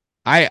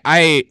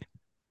 I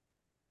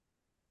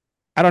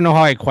don't know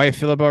how I quite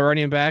feel about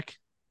running back.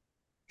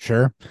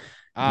 Sure.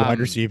 Wide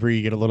receiver,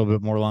 you get a little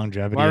bit more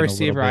longevity. Wide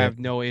receiver, I have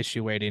no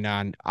issue waiting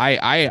on.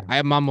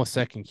 I'm almost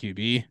second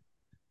QB.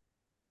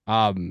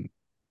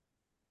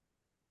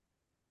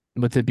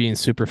 With it being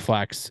super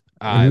flex.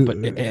 But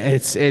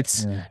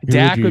it's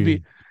Dak would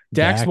be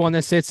Dak's one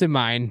that sits in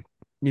mine.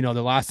 The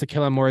loss to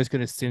Kellen Moore is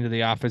going to see into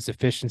the offense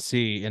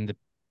efficiency and the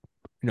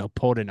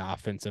potent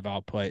offensive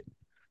output.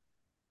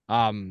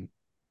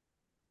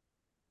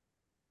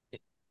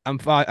 I'm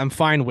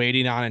fine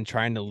waiting on and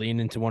trying to lean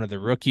into one of the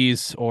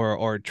rookies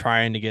or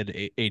trying to get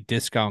a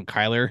discount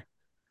Kyler.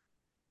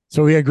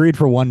 So we agreed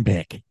for one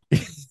pick.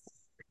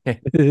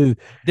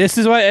 This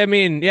is what I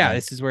mean. Yeah,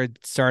 this is where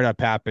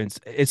startup happens.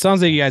 It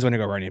sounds like you guys want to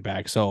go running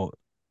back. So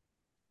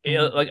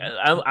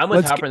I'm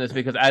with Hopper in this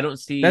because I don't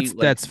see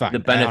that's fine. The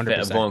benefit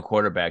of going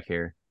quarterback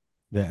here.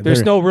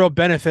 There's no real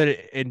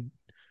benefit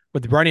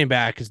with running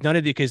back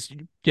because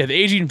you have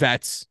aging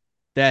vets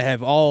that have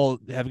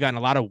gotten a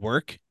lot of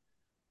work.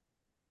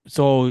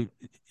 So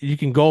you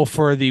can go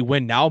for the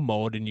win now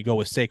mode and you go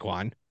with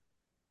Saquon.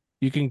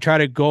 You can try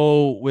to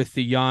go with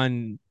the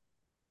young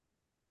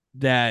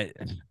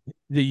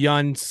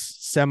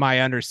semi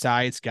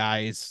undersized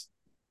guys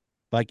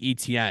like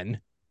ETN.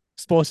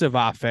 Explosive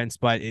offense,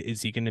 but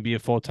is he going to be a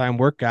full-time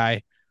work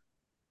guy?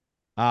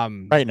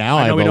 Right now,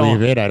 I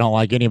believe it. I don't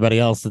like anybody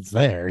else that's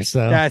there.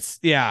 So that's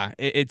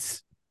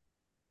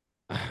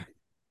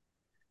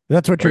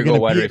that's what you're going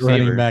to be at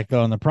running back,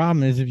 though. And the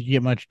problem is if you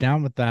get much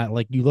down with that,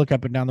 you look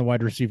up and down the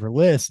wide receiver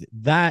list,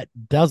 that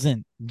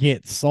doesn't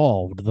get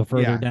solved the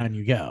further down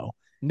you go.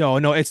 No,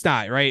 it's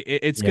not, right?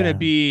 It's going to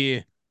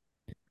be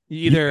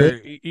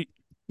either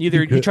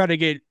you try to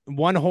get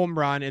one home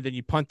run and then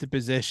you punt the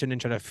position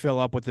and try to fill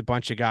up with a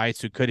bunch of guys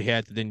who could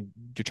hit. Then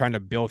you're trying to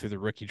build through the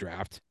rookie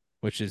draft,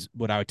 which is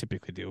what I would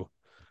typically do.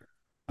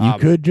 You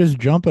could just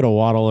jump at a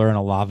Waddle or an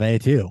Olave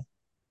too.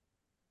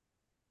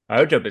 I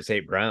would jump at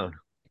St. Brown.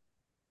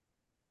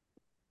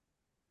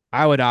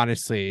 I would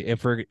honestly,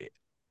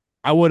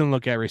 I wouldn't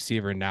look at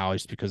receiver now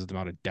just because of the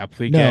amount of depth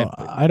we get. No,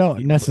 I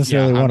don't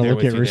necessarily want to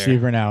look at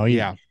receiver now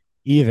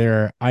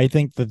either. I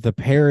think that the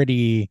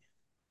parity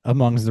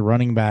amongst the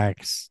running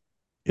backs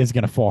is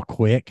going to fall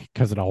quick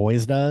because it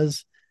always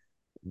does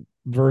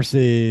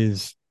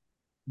versus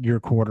your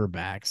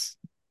quarterbacks.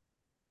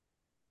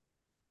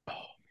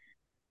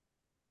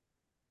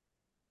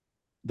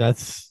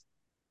 That's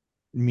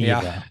me.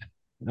 Yeah.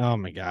 Oh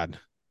my God.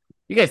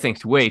 You guys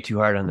think way too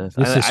hard on this.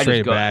 This is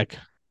straight back.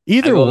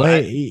 Either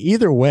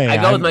way,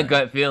 I go with my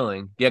gut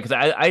feeling. Yeah, because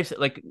I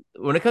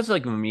when it comes to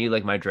me,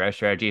 my draft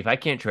strategy, if I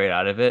can't trade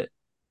out of it,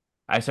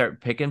 I start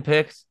picking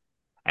picks,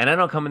 and I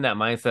don't come in that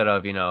mindset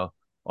of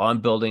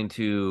I'm building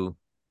to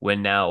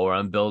win now, or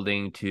I'm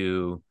building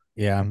to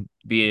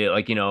be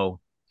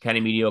kind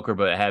of mediocre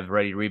but have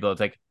ready to rebuild.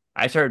 It's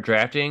I start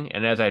drafting,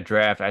 and as I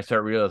draft, I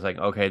start realizing, like,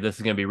 okay, this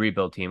is going to be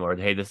rebuild team, or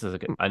hey, this is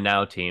a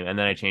now team, and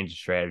then I change the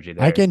strategy I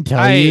there. can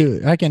tell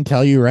you, I can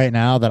tell you right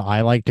now that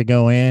I like to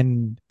go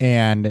in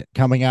and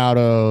coming out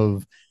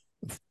of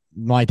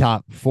my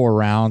top 4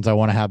 rounds, I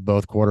want to have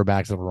both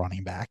quarterbacks of a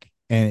running back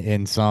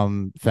in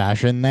some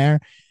fashion there.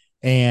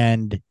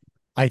 And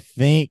I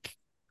think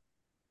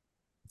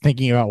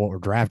thinking about what we're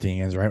drafting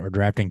is right. We're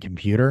drafting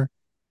computer.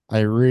 I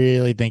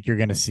really think you're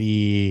going to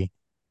see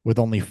with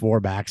only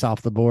 4 backs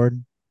off the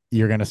board,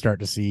 you're going to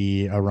start to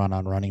see a run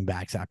on running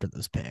backs after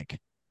this pick.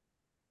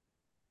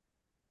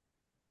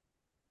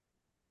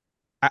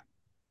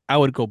 I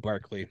would go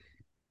Barkley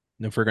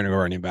if we're gonna go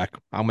running back.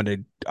 I'm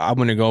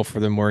gonna go for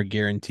the more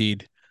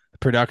guaranteed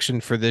production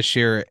for this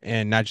year,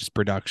 and not just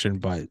production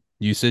but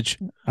usage.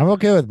 I'm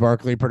okay with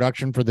Barkley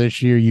production for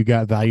this year. You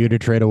got value to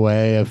trade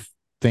away if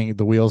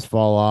the wheels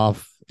fall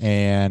off,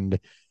 and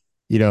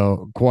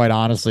quite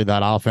honestly,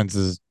 that offense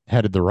is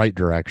headed the right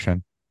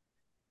direction.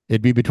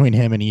 It'd be between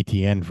him and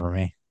ETN for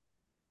me.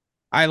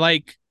 I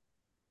like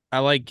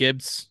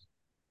Gibbs.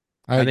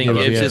 I think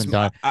Gibbs, Gibbs is.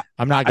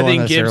 I'm not I going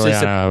think Gibbs necessarily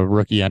is on a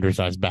rookie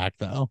undersized back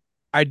though.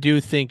 I do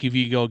think if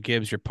you go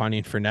Gibbs, you're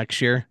punting for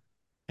next year,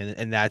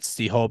 and that's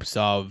the hopes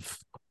of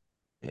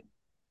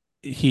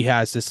he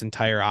has this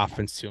entire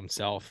offense to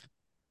himself.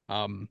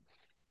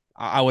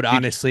 I would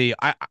honestly,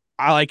 I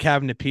like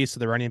having a piece of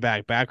the running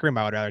back room.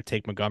 I would rather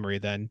take Montgomery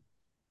than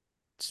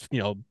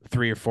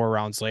 3 or 4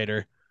 rounds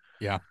later.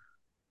 Yeah,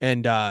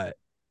 and to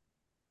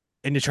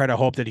try to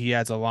hope that he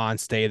has a long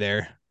stay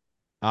there.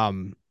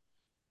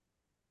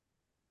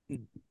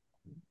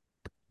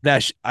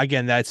 That's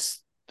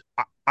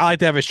I like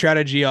to have a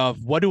strategy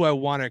of what do I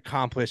want to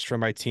accomplish for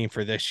my team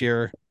for this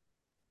year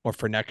or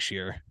for next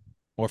year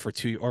or for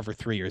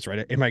 3 years,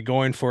 right? Am I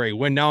going for a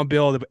win now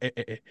build?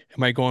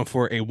 Am I going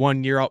for a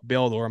 1 year out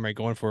build, or am I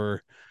going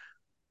for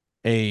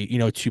a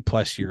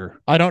 2+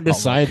 year? I don't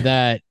decide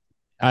outlook?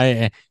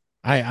 that.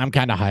 I'm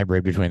kind of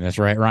hybrid between this,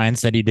 right? Ryan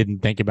said he didn't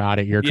think about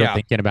it. You're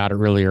thinking about it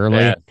really early.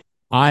 Yeah.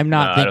 I'm No,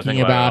 not I don't thinking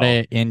think about about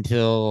it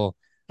until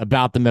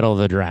about the middle of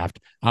the draft.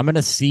 I'm going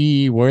to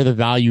see where the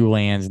value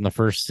lands in the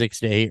first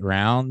 6 to 8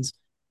 rounds.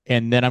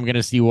 And then I'm going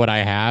to see what I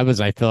have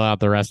as I fill out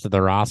the rest of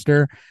the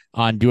roster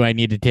on do I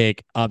need to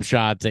take up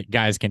shots that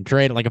guys can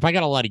trade? Like if I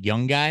got a lot of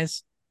young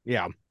guys,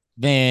 Yeah.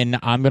 then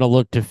I'm going to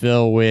look to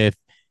fill with,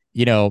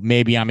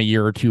 maybe I'm a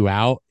year or 2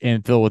 out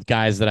and fill with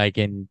guys that I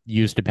can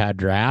use to pad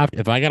draft.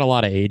 If I got a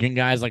lot of aging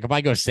guys, like if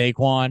I go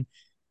Saquon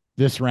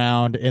this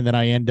round and then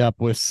I end up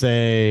with,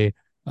 say,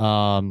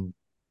 I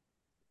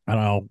don't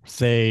know,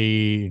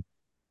 say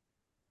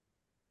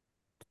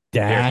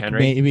Dak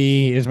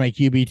maybe is my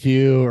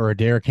QB2 or a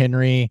Derrick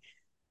Henry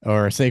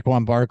or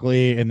Saquon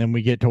Barkley, and then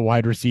we get to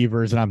wide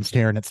receivers and I'm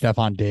staring at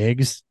Stephon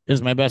Diggs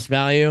is my best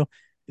value,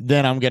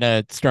 then I'm going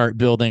to start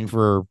building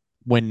for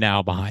win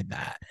now behind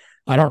that.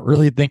 I don't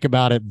really think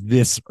about it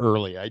this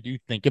early. I do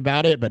think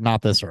about it, but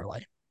not this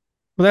early.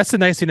 Well, that's the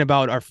nice thing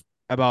about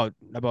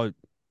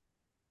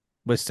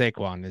with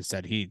Saquon is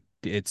that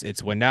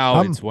it's win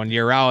now, it's 1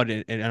 year out,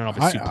 and I don't know if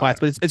it's 2+,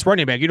 but it's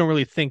running back. You don't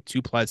really think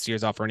 2+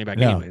 years off running back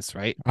anyways,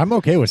 right? I'm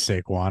okay with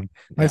Saquon.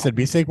 Like I said,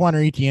 be Saquon or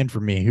ETN for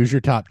me. Who's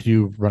your top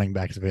 2 running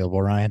backs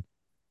available, Ryan?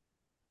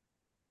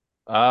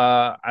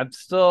 I'm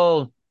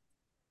still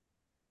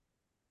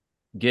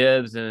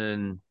Gibbs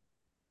and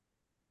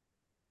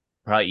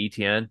probably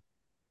ETN.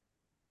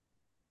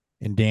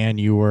 And Dan,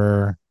 you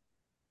were.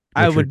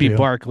 I would be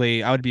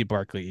Barkley. I would be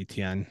Barkley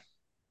ETN.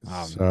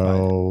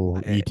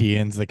 So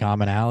ETN's the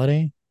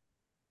commonality.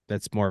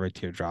 That's more of a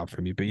teardrop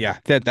for me, but yeah,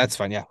 that's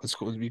fine. Yeah, let's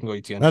go. We can go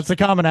ETN. That's the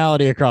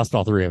commonality across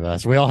all 3 of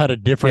us. We all had a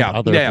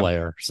different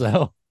player.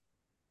 So,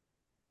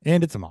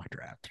 and it's a mock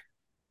draft.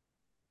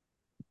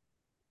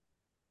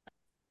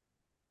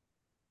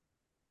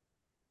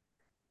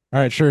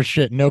 All right, sure as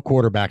shit. No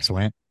quarterbacks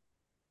went.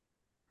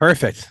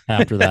 Perfect.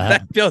 After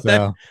that,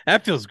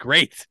 that feels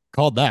great.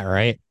 Called that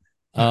right.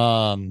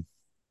 So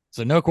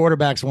no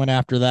quarterbacks went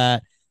after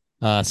that.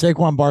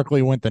 Saquon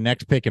Barkley went the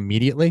next pick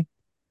immediately,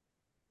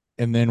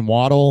 and then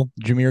Waddle,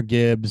 Jahmyr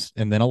Gibbs,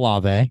 and then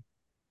Olave.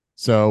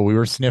 So we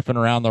were sniffing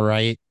around the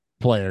right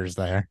players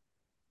there.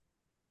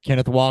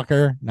 Kenneth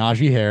Walker,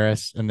 Najee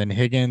Harris, and then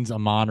Higgins,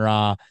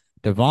 Amon-Ra,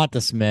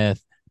 Devonta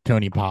Smith,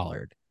 Tony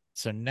Pollard.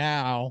 So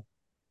now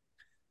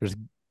there's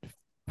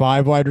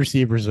 5 wide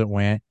receivers that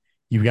went.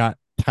 You've got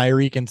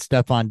Tyreek and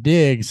Stephon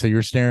Diggs, so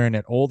you're staring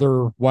at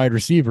older wide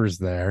receivers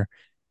there,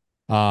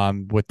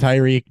 with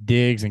Tyreek,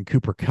 Diggs, and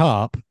Cooper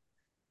Kupp,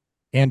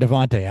 and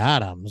Devontae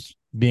Adams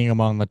being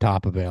among the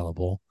top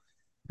available.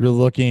 You're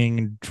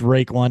looking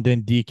Drake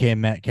London, DK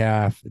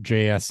Metcalf,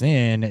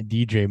 JSN,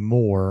 DJ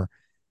Moore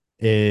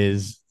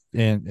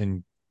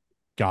and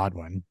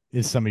Godwin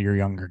is some of your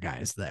younger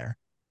guys there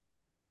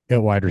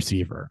at wide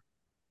receiver.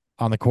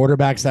 On the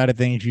quarterback side of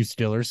things, you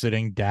still are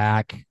sitting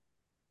Dak,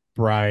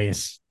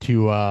 Bryce,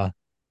 Tua,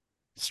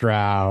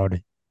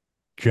 Stroud,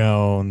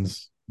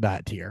 Jones,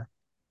 that tier.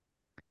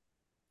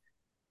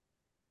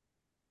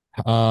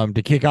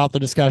 To kick off the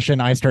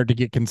discussion, I start to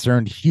get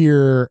concerned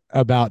here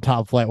about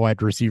top flight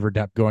wide receiver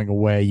depth going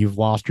away. You've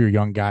lost your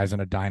young guys in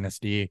a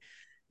dynasty.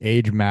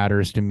 Age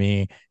matters to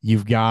me.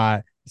 You've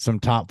got some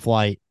top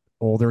flight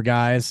older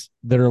guys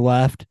that are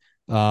left.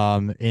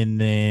 And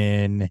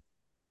then,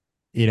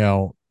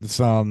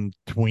 some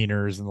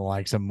tweeners and the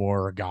likes of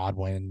Moore or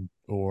Godwin,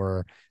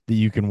 or that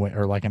you can win,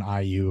 or like an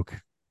Ayuk,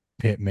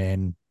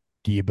 Pittman,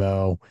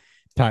 Debo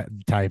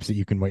types that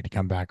you can wait to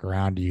come back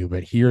around to you.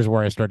 But here's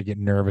where I start to get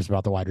nervous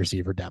about the wide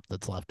receiver depth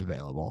that's left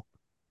available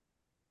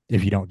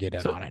if you don't get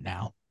in on it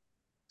now.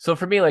 So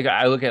for me, like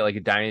I look at like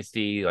a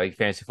dynasty, like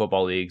fantasy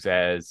football leagues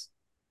as,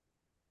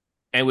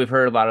 and we've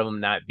heard a lot of them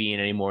not being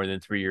any more than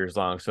 3 years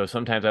long. So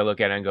sometimes I look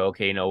at it and go,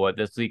 okay, you know what?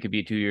 This league could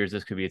be 2 years.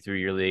 This could be a 3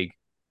 year league.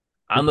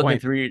 I'm looking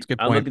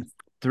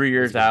 3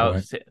 years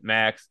out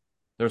max.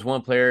 There's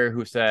one player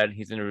who said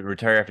he's going to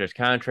retire after his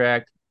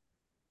contract.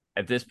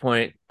 At this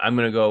point, I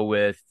would go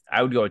with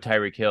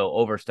Tyreek Hill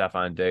over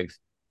Stephon Diggs,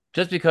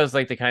 just because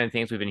like the kind of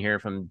things we've been hearing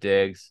from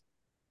Diggs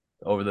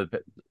over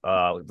the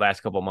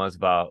last couple of months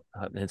about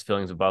his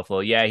feelings of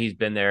Buffalo. Yeah, he's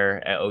been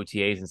there at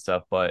OTAs and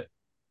stuff, but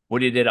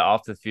what he did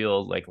off the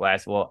field, like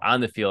on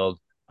the field,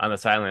 on the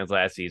sidelines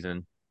last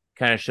season,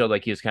 kind of showed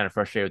like he was kind of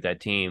frustrated with that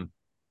team.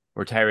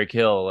 Where Tyreek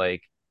Hill,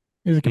 like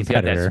he's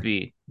got that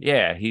speed.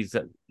 Yeah, he's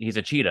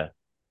a cheetah.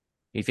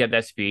 He's got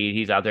that speed.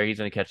 He's out there. He's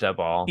going to catch that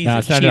ball.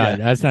 That's not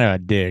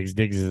about Diggs.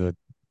 Diggs is a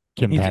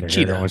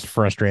competitor and was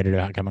frustrated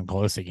about coming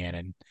close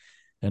again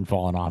and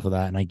falling off of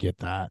that. And I get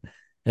that.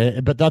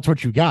 But that's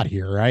what you got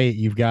here, right?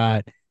 You've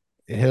got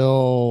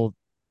Hill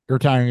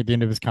retiring at the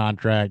end of his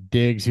contract,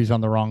 Diggs, who's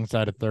on the wrong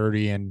side of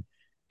 30 and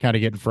kind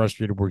of getting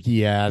frustrated where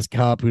he has,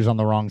 Kupp, who's on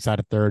the wrong side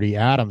of 30,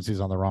 Adams,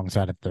 who's on the wrong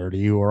side of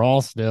 30, who are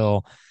all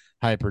still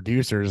high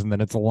producers. And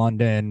then it's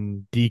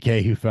London,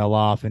 DK, who fell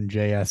off, and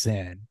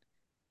JSN.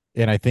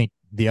 And I think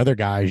the other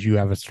guys, you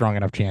have a strong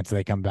enough chance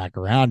they come back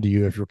around to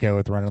you if you're okay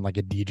with running like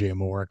a DJ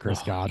Moore,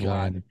 Chris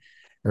Godwin,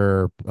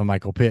 or a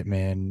Michael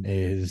Pittman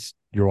is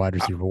your wide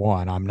receiver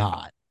one. I'm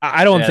not.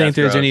 I don't think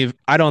there's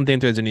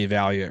any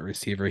value at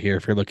receiver here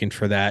if you're looking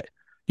for that.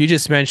 You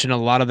just mentioned a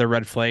lot of the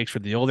red flags for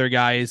the older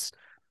guys,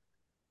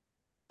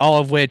 all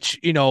of which,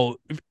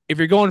 if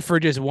you're going for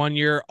just 1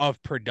 year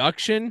of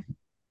production,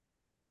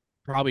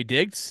 probably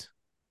Diggs,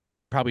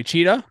 probably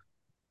Cheetah,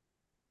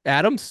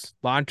 Adams.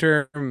 Long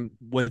term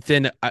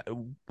within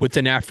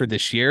after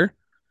this year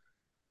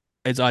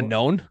is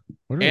unknown,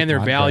 and their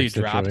value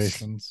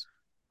drops.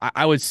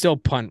 I would still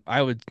punt.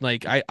 I would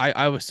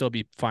still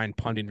be fine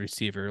punting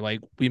receiver.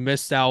 Like we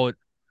missed out.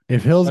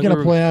 If Hill's going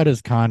to play out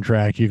his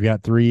contract, you've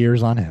got 3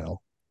 years on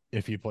Hill.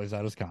 If he plays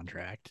out his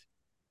contract,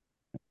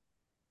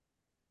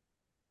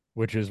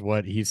 which is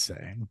what he's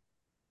saying,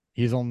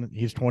 he's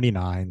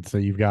 29, so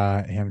you've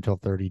got him till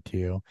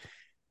 32.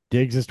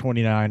 Diggs is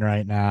 29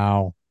 right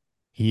now.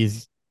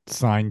 He's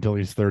signed till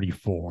he's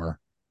 34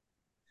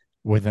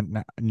 with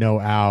no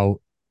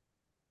out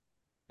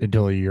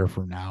until a year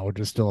from now, which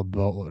is still a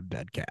boatload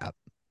dead cap.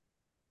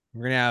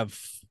 We're going to have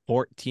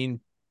 14.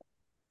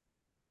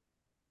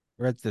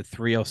 We're at the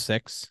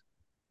 306.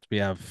 We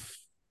have,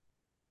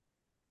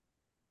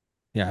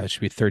 it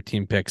should be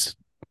 13 picks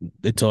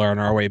until we're on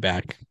our way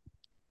back.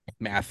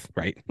 Math,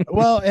 right?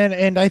 Well,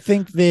 and I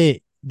think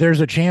that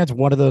there's a chance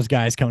one of those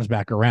guys comes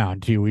back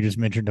around too. We just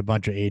mentioned a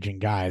bunch of aging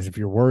guys. If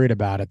you're worried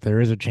about it, there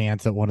is a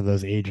chance that one of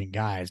those aging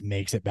guys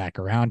makes it back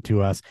around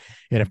to us.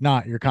 And if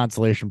not, your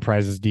consolation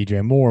prize is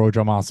DJ Moore, which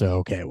I'm also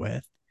okay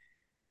with.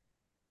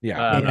 Yeah.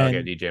 I'm not okay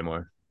with DJ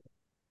Moore.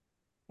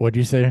 What'd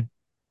you say,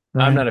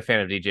 Ryan? I'm not a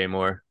fan of DJ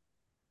Moore.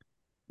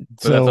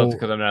 So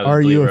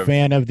are you a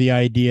fan of the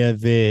idea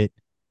that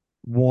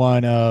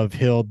one of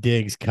Hill,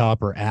 Diggs,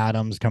 Kupp, or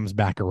Adams comes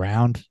back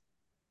around?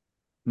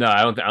 No,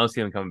 I don't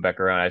see them coming back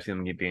around. I see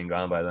them being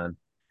gone by then.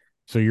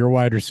 So you're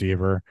wide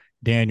receiver,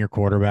 Dan, your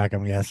quarterback,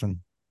 I'm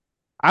guessing.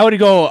 I would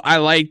go. I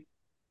like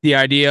the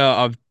idea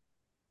of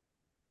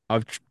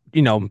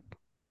another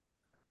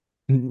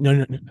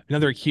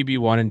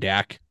QB1 in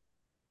Dak.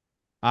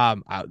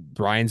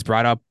 Brian's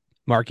brought up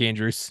Mark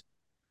Andrews,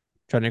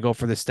 trying to go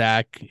for the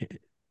stack.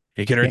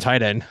 He get our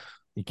tight end.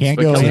 You can't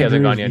go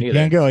Andrews. You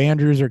can't go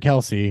Andrews or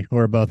Kelsey, who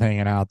are both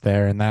hanging out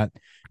there, and that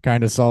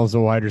kind of solves the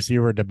wide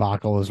receiver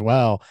debacle as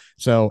well.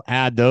 So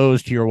add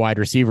those to your wide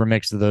receiver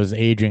mix of those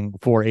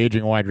four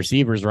aging wide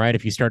receivers, right?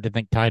 If you start to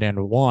think tight end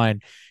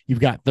one, you've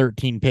got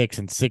 13 picks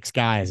and 6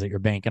 guys that you're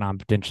banking on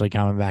potentially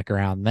coming back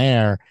around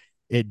there.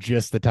 It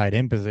just the tight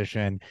end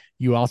position.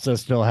 You also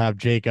still have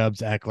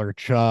Jacobs, Eckler,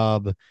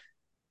 Chubb,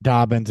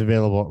 Dobbins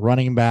available at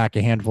running back.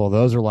 A handful of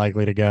those are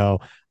likely to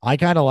go. I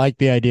kind of like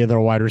the idea that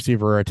a wide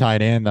receiver or a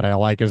tight end that I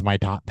like as my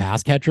top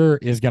pass catcher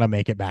is going to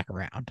make it back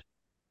around.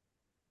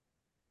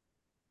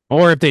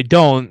 Or if they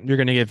don't, you're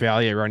going to get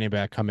value at running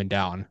back coming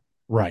down.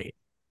 Right.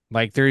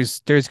 Like there's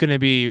going to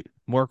be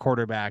more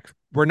quarterbacks.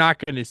 We're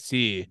not going to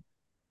see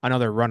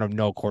another run of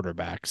no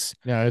quarterbacks.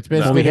 No, it's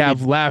basically what we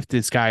have left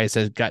is guys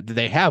that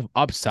they have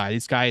upside.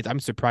 These guys, I'm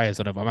surprised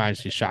that I'm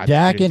actually shocked.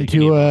 Dak and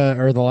Tua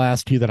are the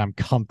last two that I'm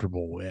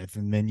comfortable with,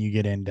 and then you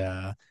get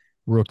into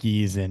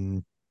rookies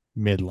and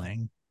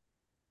middling.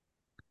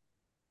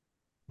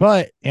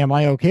 But am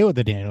I okay with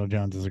the Daniel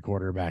Jones as a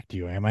quarterback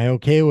too? Am I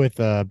okay with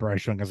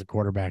Bryce Young as a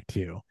quarterback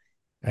too?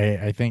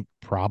 I think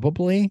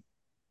probably,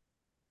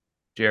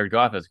 Jared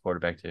Goff as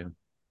quarterback too.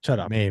 Shut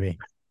up. maybe.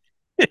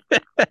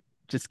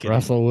 Just kidding.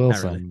 Russell Not really.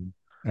 Wilson.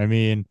 I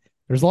mean,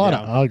 there's a lot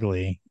of Yeah.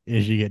 ugly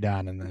as you get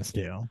down in this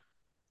too.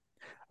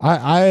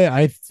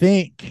 I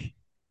think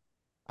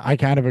I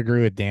kind of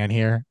agree with Dan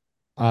here.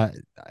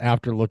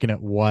 After looking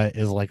at what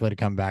is likely to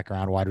come back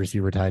around wide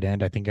receiver tight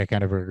end, I think I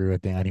kind of agree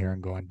with Dan here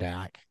and going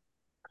Dak.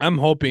 I'm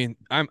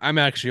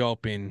actually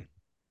hoping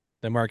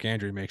that Mark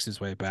Andrews makes his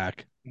way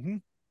back. Mm-hmm.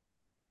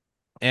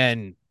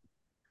 And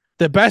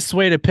the best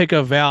way to pick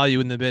a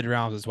value in the mid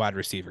rounds is wide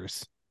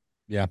receivers.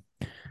 Yeah.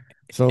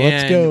 So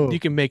let's and go. You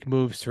can make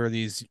moves for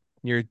these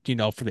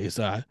for these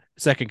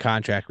second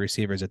contract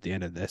receivers at the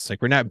end of this.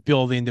 Like, we're not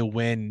building to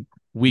win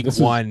week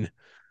one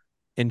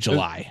in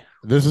July.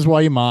 This is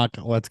why you mock.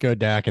 Let's go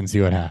Dak and see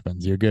what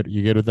happens. You good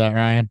with that,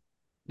 Ryan?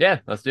 Yeah,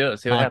 let's do it.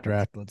 Let's see what Mock happens.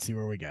 draft. Let's see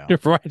where we go.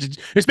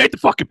 Just make the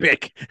fucking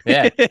pick.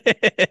 Yeah.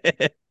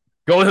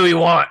 Go with who you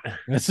want.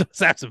 Let's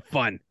have some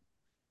fun.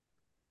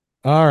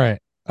 All right.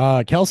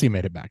 Kelsey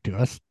made it back to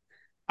us.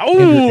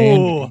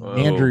 Oh,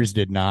 Andrews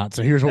did not.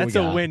 So here's what that's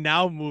we got. a win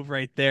now move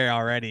right there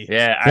already.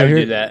 Yeah, I would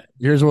do that.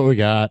 Here's what we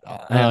got.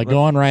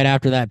 Going right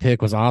after that pick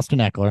was Austin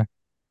Eckler,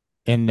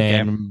 and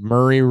then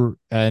Murray,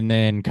 and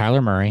then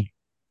Kyler Murray,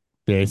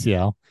 the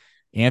ACL,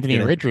 Anthony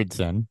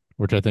Richardson,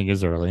 which I think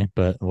is early,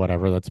 but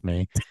whatever, that's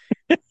me.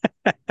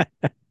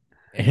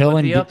 Hill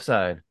and the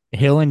upside.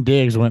 Hill and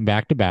Diggs went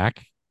back to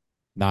back,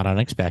 not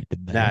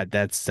unexpected.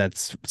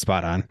 That's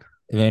spot on.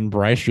 And then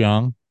Bryce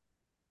Young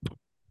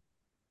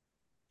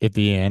at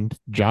the end,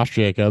 Josh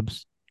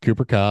Jacobs,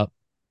 Cooper Kupp,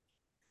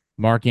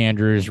 Mark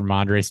Andrews,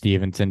 Ramondre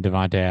Stevenson,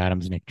 Devontae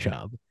Adams, Nick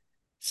Chubb.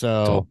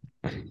 So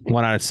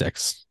 1 out of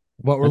 6.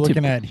 What we're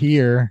looking at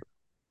here,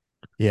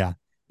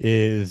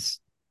 is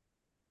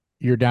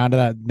you're down to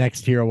that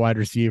next tier of wide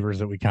receivers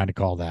that we kind of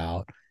called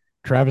out.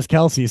 Travis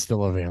Kelce is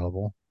still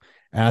available,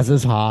 as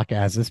is Hawk,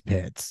 as is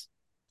Pitts,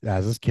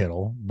 as is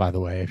Kittle, by the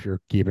way, if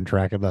you're keeping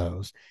track of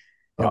those.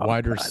 At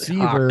wide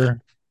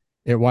receiver,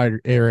 at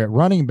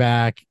running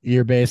back,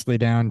 you're basically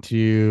down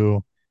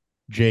to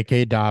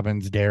J.K.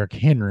 Dobbins, Derrick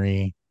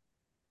Henry,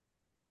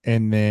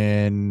 and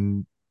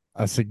then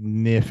a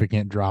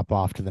significant drop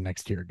off to the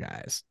next tier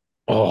guys.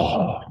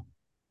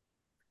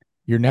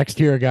 Your next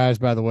tier guys,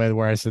 by the way,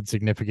 where I said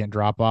significant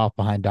drop off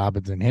behind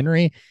Dobbins and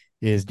Henry,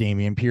 is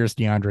Dameon Pierce,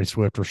 DeAndre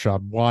Swift,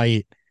 Rashad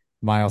White,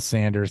 Miles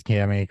Sanders,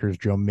 Cam Akers,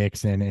 Joe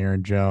Mixon,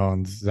 Aaron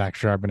Jones, Zach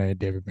Charbonnet,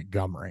 David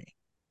Montgomery.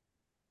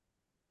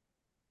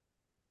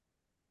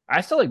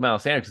 I still like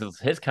Miles Sanders because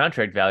his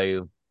contract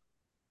value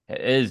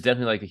is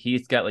definitely like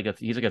he's like a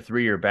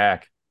 3-year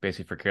back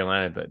basically for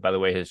Carolina. But by the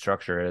way, his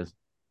structure is.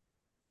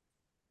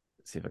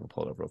 Let's see if I can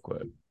pull it up real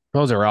quick.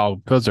 Those are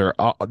all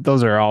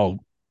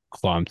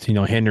clumped.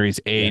 Henry's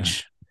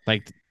age,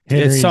 Henry's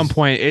at some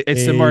point,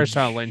 it's the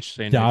Marshawn Lynch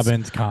thing.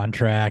 Dobbins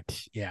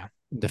contract,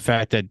 the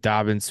fact that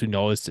Dobbins, who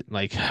knows,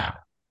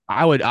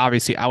 I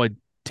would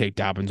take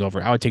Dobbins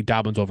over. I would take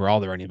Dobbins over all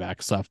the running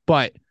back stuff,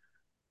 but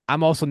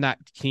I'm also not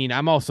keen.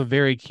 I'm also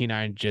very keen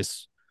on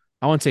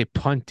I wouldn't say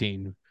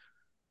punting,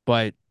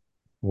 but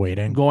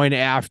waiting and going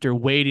after,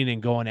 more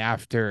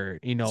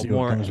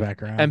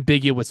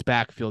ambiguous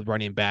backfield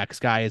running backs,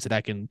 guys that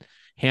I can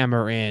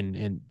hammer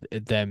in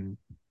and then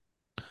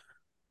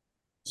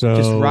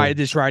just ride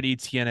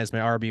ETN as my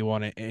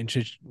RB1 and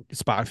just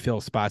fill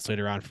spots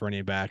later on for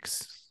running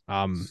backs.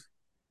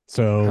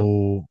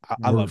 So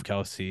I love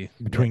Kelsey.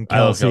 Between I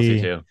love Kelsey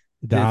too.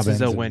 Dobbins, this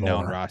is a win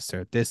now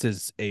roster. This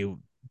is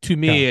to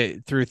me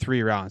through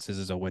 3 rounds. This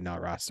is a win now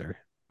roster.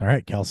 All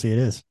right, Kelsey, it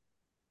is.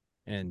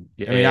 And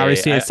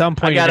obviously, at some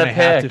point you're gonna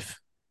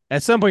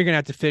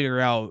have to figure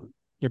out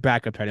your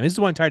backup tight end. This is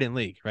one tight end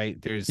league, right?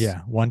 There's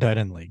one tight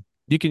end league.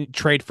 You can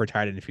trade for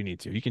tight end if you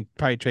need to. You can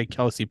probably trade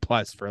Kelsey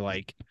plus for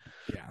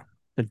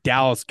the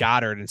Dallas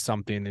Goddard and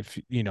something if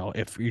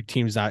your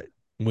team's not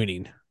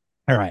winning.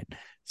 All right.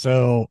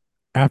 So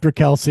after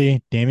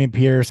Kelsey, Dameon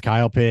Pierce,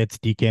 Kyle Pitts,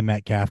 DK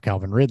Metcalf,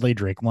 Calvin Ridley,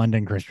 Drake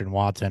London, Christian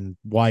Watson,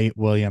 White,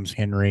 Williams,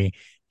 Henry,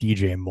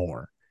 DJ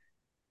Moore.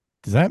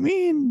 Does that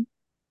mean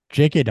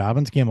J.K.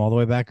 Dobbins came all the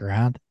way back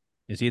around?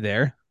 Is he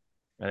there?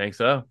 I think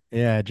so.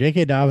 Yeah,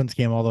 J.K. Dobbins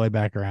came all the way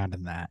back around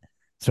in that.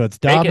 So it's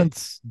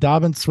Dobbins,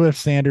 Swift,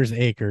 Sanders,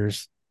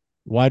 Akers.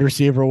 Wide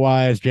receiver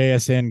wise,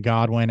 JSN,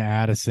 Godwin,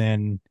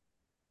 Addison,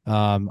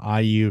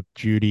 Ayuk,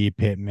 Judy,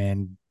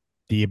 Pittman,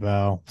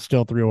 Debo.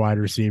 Still 3 wide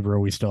receiver.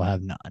 We still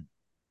have none.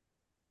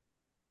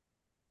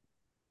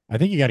 I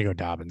think you got to go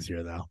Dobbins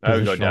here, though. I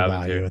would go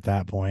Dobbins here at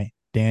that point.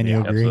 Dan,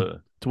 you agree? Absolutely.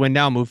 It's a win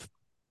now move.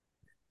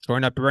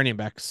 Storing up the running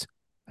backs.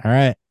 All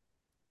right.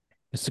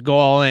 It's to go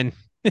all in.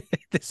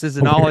 This is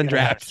an all-in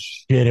draft.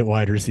 Shit at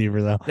wide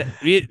receiver, though.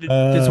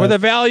 That's where the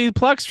value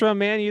plucks from,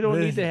 man. You don't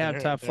need to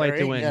have top flight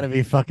to win. Got to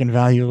be fucking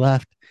value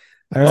left.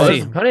 All right.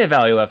 There's plenty of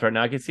value left right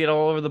now. I can see it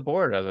all over the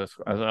board as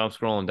I'm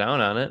scrolling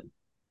down on it.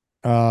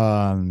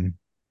 All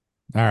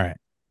right.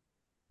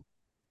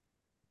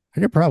 I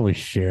could probably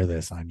share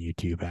this on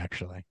YouTube,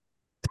 actually.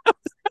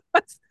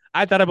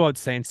 I thought about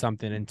saying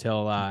something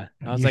until I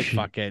was You like, should-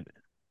 fuck it.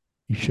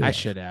 You should. I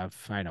should have.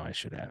 I know I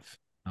should have.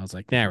 I was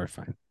like, nah, we're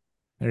fine.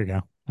 There you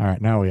go. All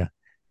right, now we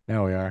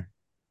are.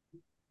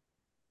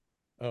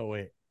 Oh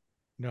wait,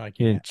 no, I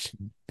can't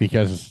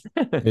because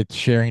it's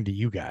sharing to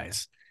you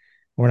guys.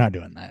 We're not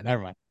doing that.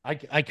 Never mind.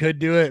 I could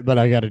do it, but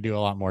I got to do a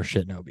lot more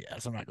shit. No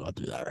BS. I'm not going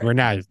through that right We're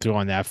now. not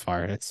going that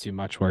far. That's too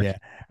much work. Yeah.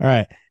 All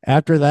right.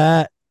 After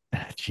that,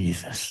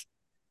 Jesus,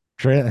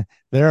 there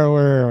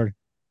were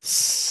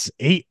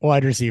 8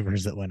 wide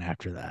receivers that went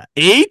after that.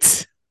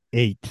 8?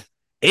 8.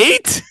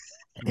 8?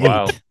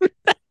 Wow.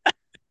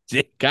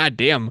 God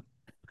damn.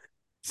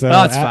 So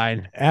that's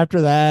fine.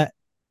 After that,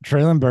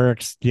 Traylon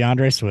Burks,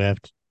 DeAndre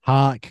Swift,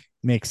 Hawk,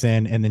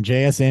 Mixon, and then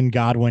JSN,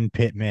 Godwin,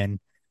 Pittman,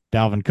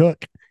 Dalvin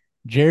Cook,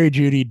 Jerry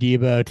Jeudy,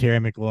 Debo, Terry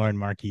McLaurin,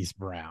 Marquise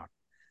Brown.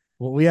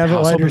 What we have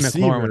at wide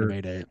receiver.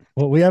 Made it.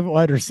 What we have at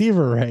wide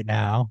receiver right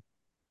now.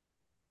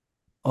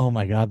 Oh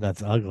my God,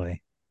 that's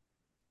ugly.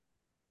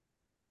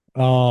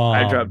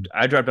 I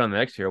dropped down the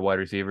next tier wide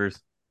receivers.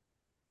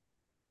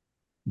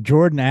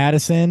 Jordan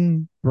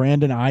Addison,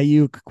 Brandon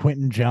Ayuk,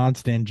 Quentin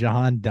Johnston,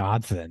 Jahan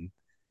Dodson,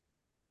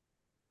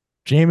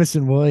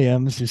 Jamison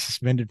Williams, who's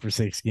suspended for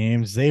 6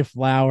 games, Zay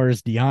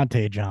Flowers,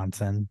 Deontay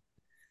Johnson,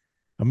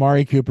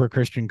 Amari Cooper,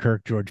 Christian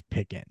Kirk, George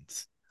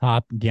Pickens,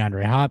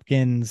 DeAndre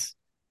Hopkins,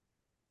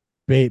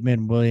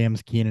 Bateman,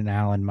 Williams, Keenan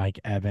Allen, Mike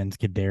Evans,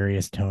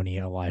 Kadarius Toney,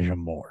 Elijah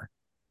Moore.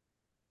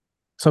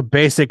 So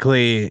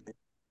basically,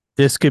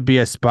 this could be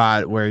a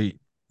spot where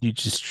you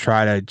just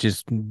try to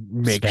just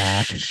make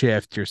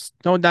shift your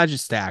not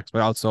just stacks,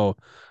 but also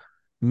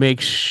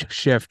make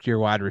shift your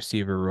wide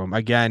receiver room.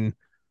 Again,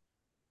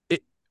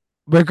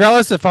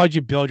 regardless of how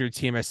you build your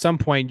team, at some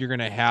point you're going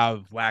to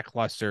have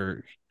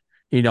lackluster.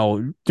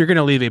 You're going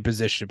to leave a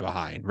position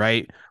behind,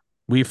 right?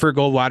 We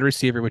forgo wide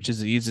receiver, which is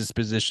the easiest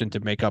position to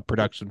make up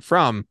production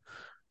from,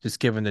 just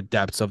given the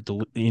depths of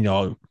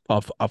the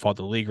of all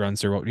the league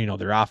runs their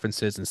their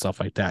offenses and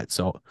stuff like that.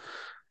 So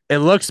it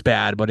looks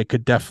bad, but it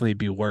could definitely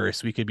be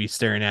worse. We could be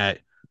staring at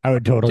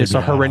just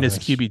a horrendous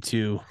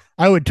QB2.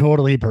 I would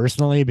totally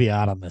personally be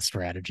out on this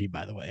strategy,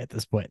 by the way, at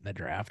this point in the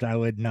draft. I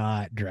would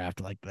not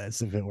draft like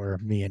this if it were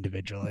me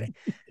individually.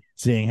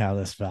 Seeing how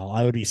this fell,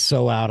 I would be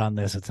so out on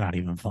this, it's not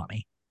even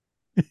funny.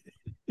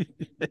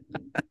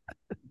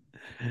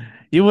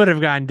 You would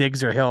have gotten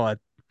Diggs or Hill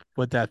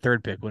with that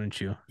 3rd pick, wouldn't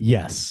you?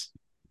 Yes.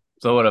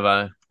 So would have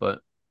I, but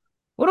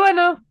what do I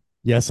know?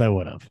 Yes, I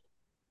would have.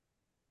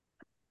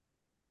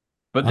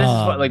 But this is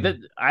what, like that.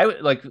 I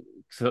would like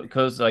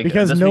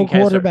because no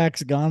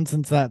quarterback's gone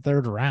since that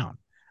 3rd round.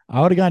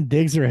 I would have gone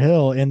Diggs or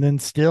Hill, and then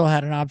still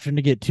had an option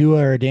to get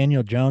Tua or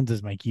Daniel Jones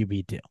as my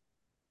QB2.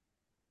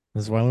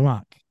 This is why we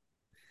mock.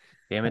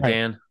 Damn it,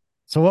 Dan.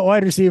 So what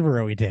wide receiver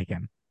are we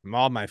taking?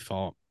 All my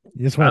fault.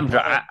 You just want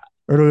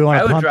or do we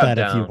want to punt that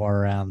a few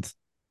more rounds?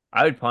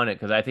 I would punt it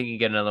because I think you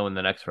get another one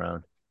the next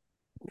round.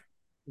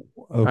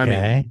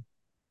 Okay.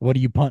 What are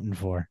you punting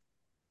for?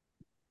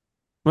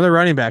 What are the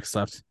running backs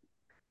left?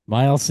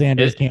 Miles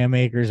Sanders, Cam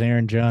Akers,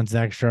 Aaron Jones,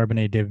 Zach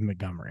Charbonnet, David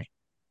Montgomery,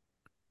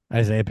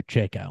 Isaiah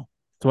Pacheco.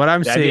 So what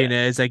I'm saying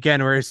is,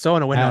 again, we're still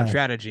in a win-now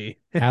strategy.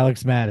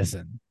 Alex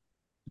Madison.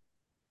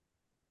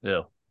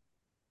 Ew.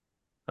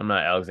 I'm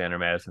not an Alexander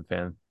Madison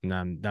fan.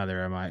 No,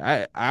 neither am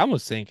I. I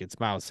almost think it's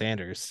Miles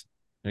Sanders.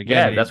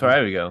 Again, that's where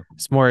I would go.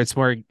 It's more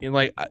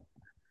like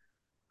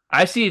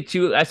I see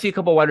a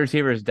couple wide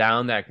receivers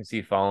down that I can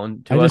see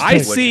falling. I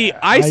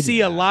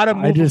see a lot of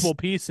movable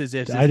pieces.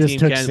 If I just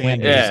took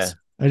Sanders. Yeah.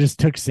 I just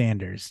took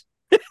Sanders.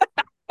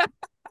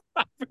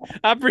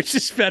 I'm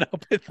just fed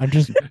up with. I'm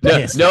just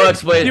pissed. No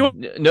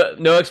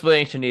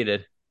explanation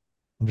needed.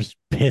 I'm just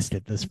pissed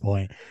at this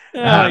point.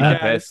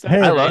 Hey,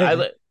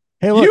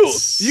 look,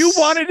 you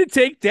wanted to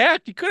take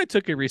Dak. You could have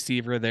took a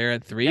receiver there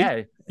at 3.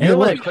 Yeah, you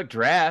went a quick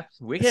draft.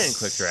 We get a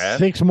quick draft.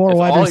 6 more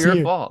wide receivers. All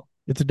your fault.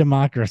 It's a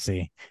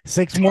democracy.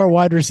 6 more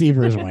wide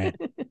receivers went.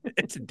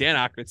 It's a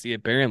danocracy,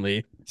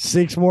 apparently.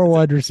 6 more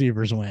wide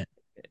receivers went.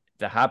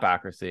 It's a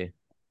hopocracy.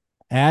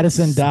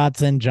 Addison,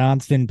 Dotson,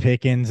 Johnston,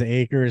 Pickens,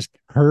 Akers,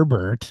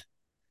 Herbert.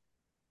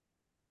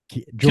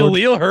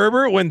 Khalil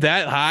Herbert went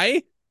that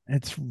high?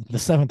 It's the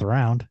 7th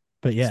round,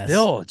 but yes.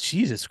 Still,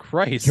 Jesus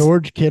Christ.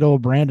 George Kittle,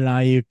 Brandon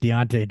Ayuk,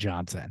 Deontay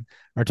Johnson.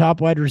 Our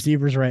top wide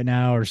receivers right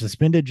now are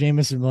suspended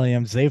Jamison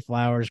Williams, Zay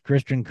Flowers,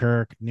 Christian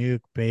Kirk, Nuke,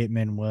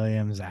 Bateman,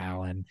 Williams,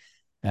 Allen,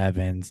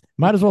 Evans.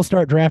 Might as well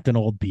start drafting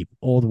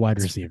old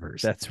wide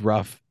receivers. That's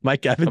rough.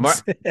 Mike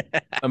Evans.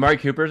 Amari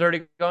Cooper's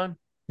already gone?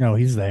 No,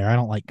 he's there. I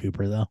don't like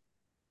Cooper, though.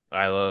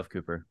 I love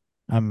Cooper.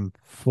 I'm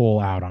full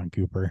out on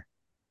Cooper.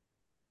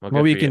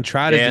 Well, we can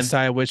try to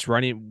decide which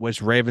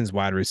Ravens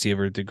wide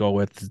receiver to go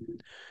with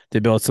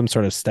to build some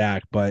sort of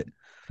stack, but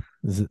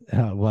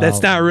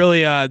that's not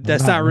really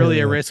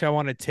a risk I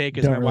want to take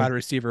as my wide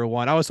receiver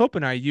 1. I was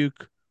hoping Ayuk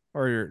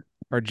or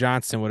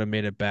Johnson would have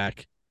made it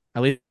back.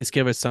 At least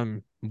give us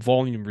some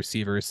volume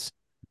receivers.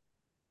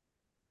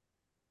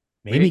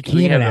 Maybe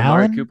Keenan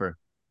Allen. Cooper.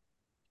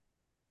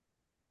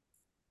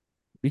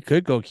 We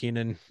could go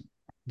Keenan.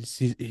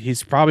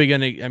 He's probably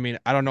gonna. I mean,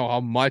 I don't know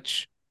how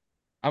much.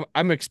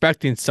 I'm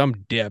expecting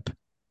some dip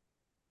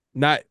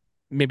not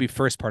maybe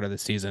first part of the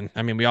season.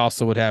 I mean, we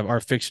also would have our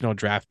fictional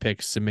draft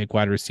picks to make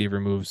wide receiver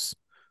moves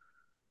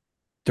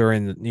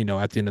during at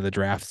the end of the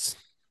drafts.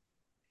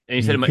 And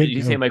you You said, could did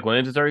you say go Mike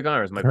Williams is already gone,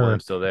 or is Mike Kirk.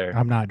 Williams still there?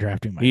 I'm not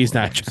drafting Mike He's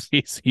Williams.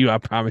 not. I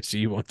promise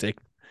you, won't take.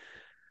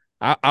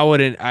 I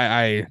wouldn't.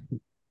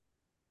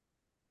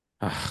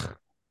 Ugh.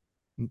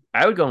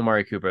 I would go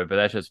Amari Cooper, but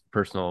that's just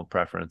personal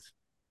preference.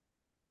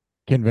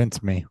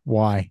 Convince me.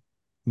 Why?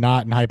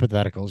 Not in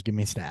hypotheticals. Give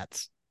me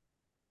stats.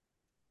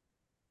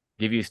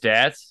 Give you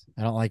stats.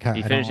 I don't like. He I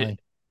don't finished like.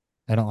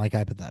 I don't like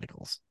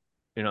hypotheticals.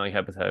 You know, like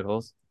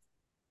hypotheticals.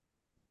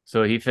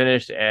 So he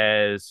finished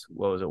as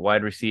what was it,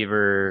 wide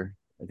receiver?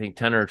 I think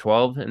 10 or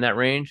 12 in that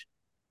range.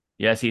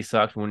 Yes, he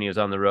sucked when he was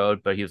on the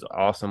road, but he was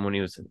awesome when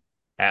he was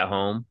at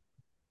home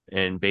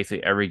in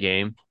basically every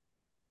game.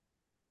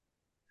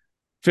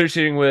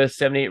 Finishing with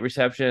 78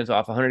 receptions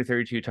off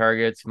 132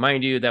 targets.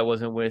 Mind you, that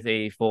wasn't with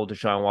a full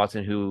Deshaun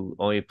Watson, who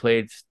only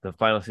played the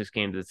final 6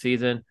 games of the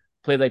season.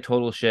 Played like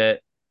total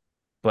shit,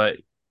 but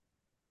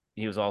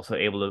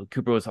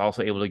Cooper was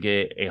also able to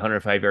get a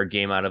 105-yard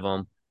game out of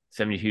him,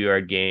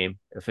 72-yard game,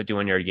 a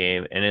 51-yard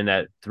game, and in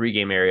that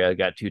 3-game area,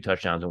 got 2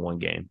 touchdowns in one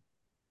game.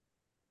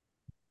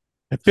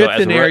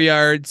 Fifth in air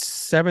yards,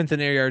 7th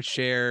in air yard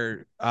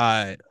share,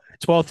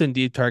 12th in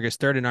deep targets,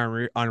 3rd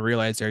in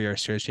unrealized air yard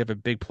shares. You have a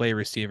big play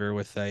receiver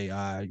with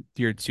a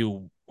year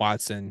 2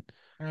 Watson.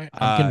 All right,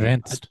 I'm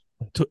convinced.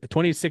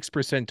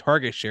 26%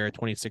 target share,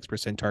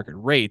 26% target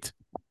rate.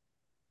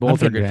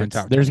 Both are good for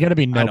top. There's going to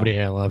be nobody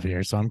I love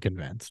here, so I'm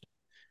convinced.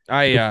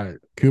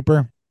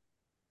 Cooper.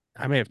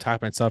 I may have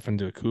talked myself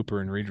into a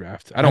Cooper in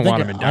redraft. I don't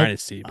want him in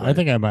Dynasty. I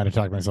think I might have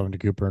talked myself into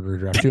Cooper in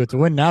redraft too. It's a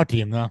win now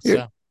team though.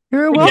 So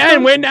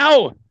again, win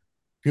now.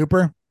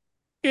 Cooper.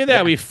 Look at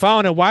that. We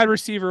found a wide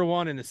receiver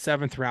 1 in the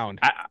 7th round.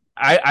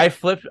 I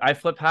flipped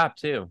Hop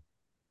too.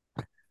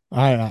 It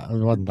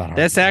wasn't that hard.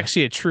 That's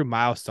actually a true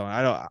milestone.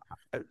 I don't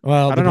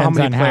know how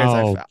many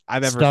players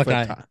I've ever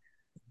flipped.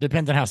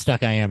 Depends on how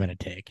stuck I am in a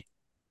take.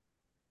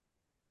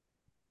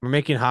 We're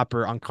making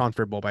Hopper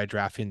uncomfortable by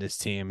drafting this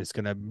team. It's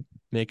going to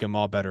make him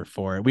all better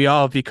for it. We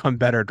all have become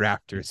better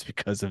drafters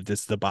because of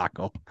this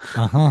debacle.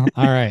 All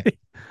right.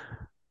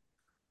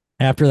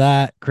 After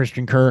that,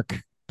 Christian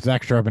Kirk,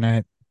 Zach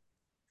Charbonnet,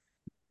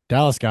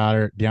 Dallas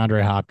Goedert,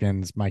 DeAndre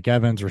Hopkins, Mike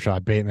Evans,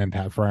 Rashad Bateman,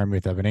 Pat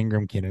Freiermuth, Evan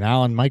Ingram, Keenan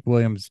Allen, Mike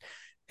Williams,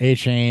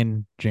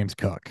 A-Chain, James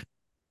Cook.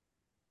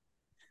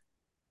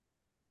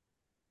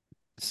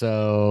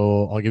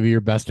 So I'll give you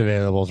your best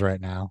availables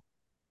right now.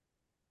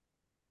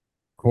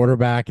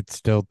 Quarterback, it's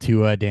still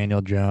Tua,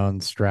 Daniel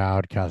Jones,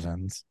 Stroud,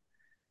 Cousins.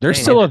 They're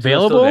still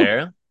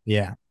available?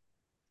 Yeah.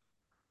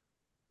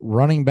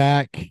 Running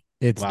back,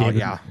 it's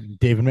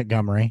David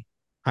Montgomery.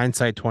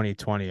 Hindsight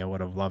 2020, I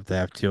would have loved to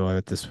have Tua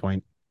at this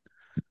point.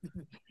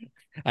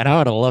 I know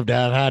I'd have loved to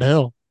have had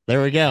Hill.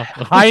 There we go.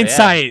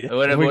 Hindsight.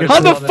 How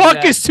the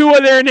fuck is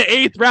Tua there in the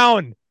 8th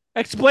round?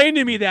 Explain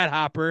to me that,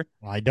 Hopper.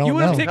 I don't know. You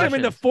would have taken him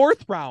in the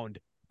 4th round.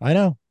 I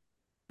know.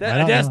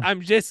 I'm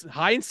just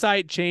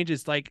hindsight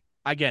changes. Like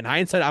again,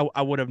 hindsight.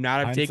 I would have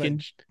not have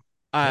taken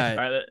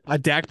a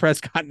Dak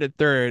Prescott in the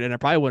 3rd, and I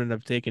probably wouldn't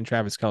have taken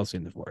Travis Kelce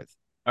in the 4th.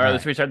 All right,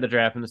 let's restart the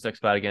draft in the 6th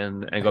spot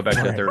again and go back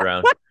to the 3rd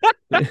round.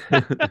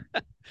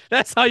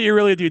 That's how you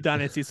really do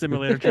Dynasty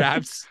Simulator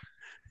drafts.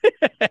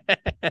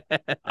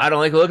 I don't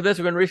like the look of this.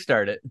 We're going to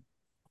restart it.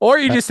 Or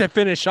you just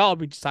finish all.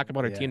 We just talk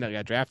about our team that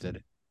got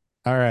drafted.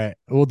 All right.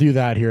 We'll do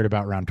that here at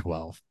about round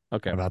 12.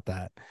 Okay. How about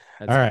that?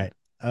 All right.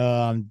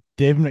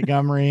 David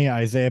Montgomery,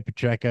 Isaiah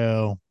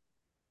Pacheco,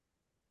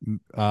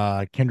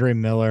 Kendre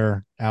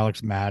Miller,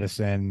 Alex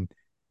Madison,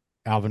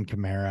 Alvin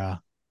Kamara.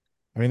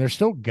 I mean, there's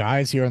still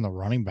guys here in the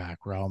running back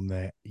realm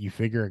that you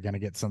figure are going to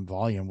get some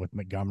volume with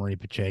Montgomery,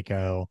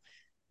 Pacheco,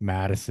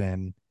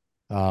 Madison.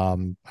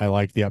 I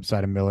like the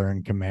upside of Miller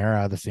and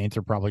Kamara. The Saints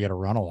are probably going to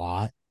run a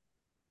lot.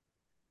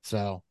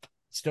 So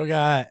still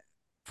got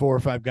 4 or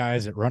 5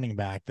 guys at running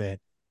back that,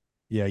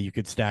 you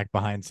could stack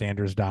behind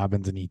Sanders,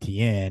 Dobbins, and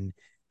ETN.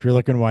 If you're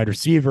looking wide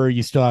receiver,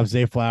 you still have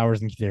Zay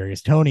Flowers and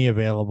Kadarius Toney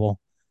available.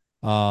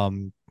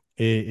 It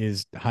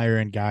is higher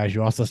end guys.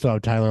 You also still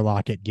have Tyler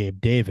Lockett, Gabe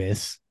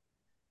Davis.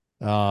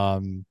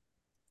 Cortland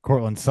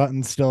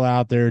Sutton's still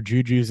out there.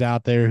 Juju's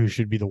out there, who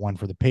should be the one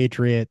for the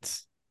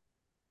Patriots.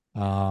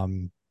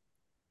 I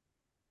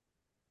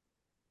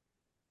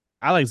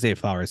like Zay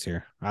Flowers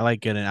here. I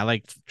like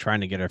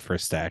trying to get our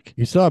first stack.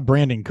 You still have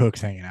Brandon Cooks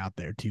hanging out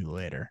there too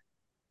later.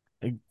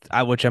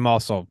 Which I'm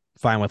also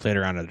fine with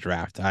later on in the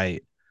draft.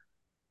 You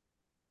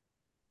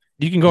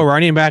can go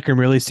running back and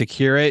really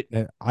secure it.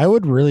 I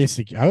would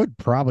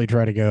probably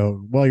try to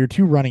go, you're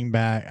 2 running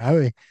back.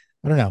 I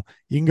don't know.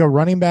 You can go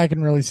running back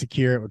and really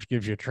secure it, which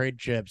gives you trade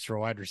chips for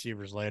wide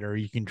receivers later.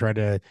 You can try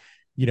to,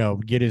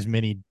 get as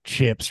many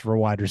chips for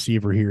wide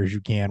receiver here as you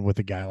can with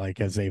a guy like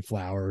a Zay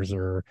Flowers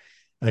or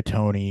a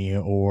Toney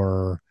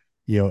or,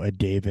 a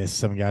Davis,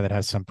 some guy that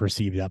has some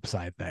perceived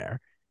upside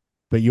there.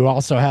 But you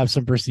also have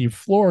some perceived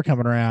floor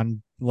coming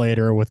around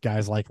later with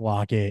guys like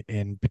Lockett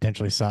and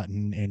potentially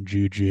Sutton and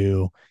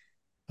Juju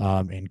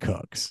and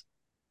Cooks.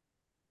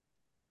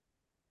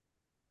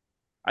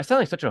 I sound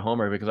like such a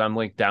homer because I'm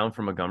like down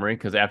for Montgomery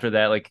because after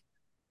that, like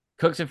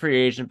Cook's a free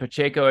agent.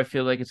 Pacheco, I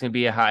feel like it's going to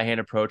be a hot hand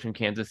approach in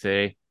Kansas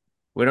City.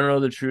 We don't know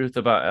the truth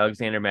about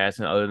Alexander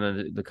Madison other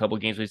than the couple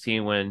games we've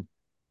seen when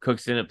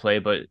Cooks didn't play,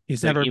 but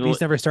He's like never even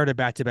he's never started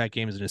back-to-back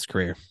games in his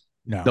career.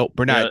 No. Nope,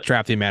 we're You not know,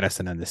 drafting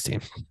Madison on this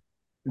team.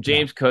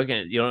 James Cook,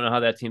 and you don't know how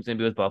that team's going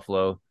to be with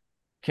Buffalo.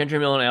 Kendrick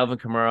Miller and Alvin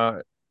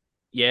Kamara.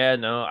 Yeah,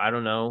 no, I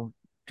don't know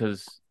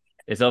because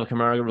is Alvin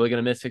Kamara really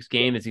going to miss 6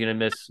 games? Is he going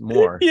to miss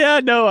more? Yeah,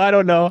 no, I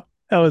don't know.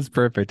 That was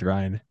perfect,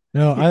 Ryan.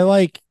 No, I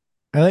like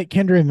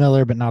Kendrick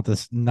Miller, but not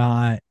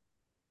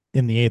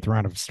in the 8th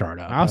round of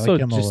startup. I also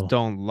like him just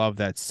don't love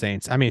that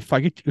Saints. I mean,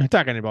 fuck, you're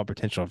talking about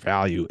potential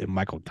value in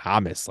Michael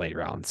Thomas late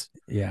rounds.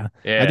 Yeah.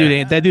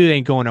 Yeah, That dude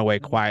ain't going away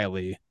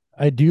quietly.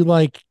 I do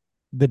like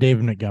the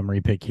David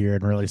Montgomery pick here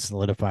and really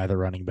solidify the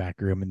running back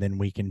room, and then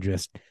we can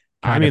just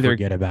kind of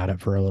forget about it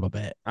for a little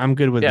bit. I'm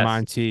good with Yes.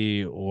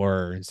 Monty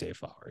or Zay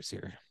Flowers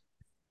here.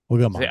 We'll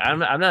go See,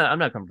 Monty. I'm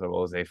not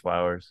comfortable with Zay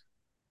Flowers.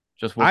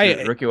 Just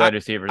rookie wide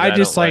receivers. I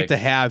just like to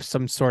have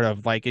some sort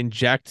of like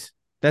inject.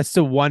 That's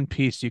the one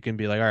piece you can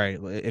be like, all right,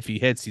 if he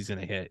hits, he's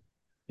gonna hit.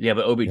 Yeah,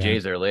 but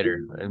OBJ's there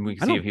later, and we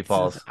can see if he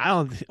falls. I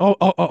don't.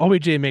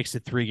 OBJ makes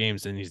it 3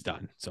 games and he's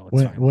done. So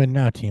it's fine. Win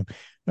now, team.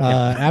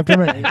 After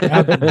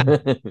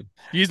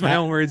Use my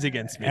own words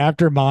against me.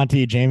 After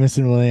Monty,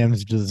 Jamison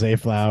Williams, Zay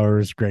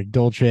Flowers, Greg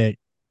Dulcich,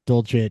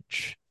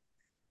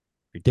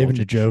 David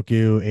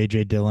Njoku,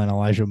 AJ Dillon,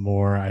 Elijah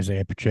Moore,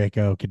 Isaiah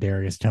Pacheco,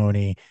 Kadarius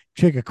Toney,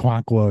 Chika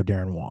Kwonkwo,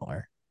 Darren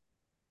Waller.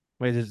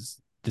 Wait, does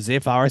Zay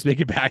Flowers make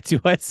it back to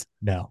us?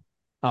 No.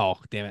 Oh,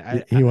 damn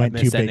it. He went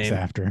 2 picks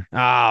after.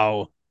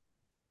 Oh.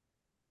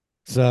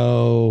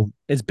 So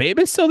is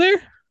Bateman still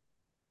there?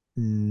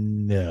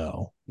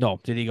 No. No.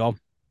 Did he go?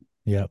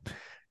 Yep.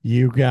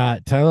 You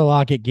got Tyler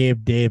Lockett,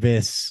 Gabe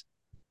Davis,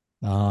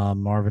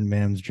 Marvin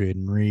Mims,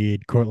 Jaden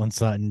Reed, Cortland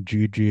Sutton,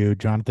 Juju,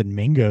 Jonathan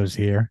Mingo's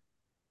here.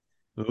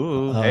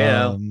 Ooh,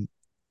 yeah.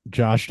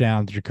 Josh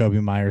Downs, Jacoby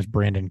Myers,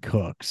 Brandon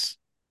Cooks.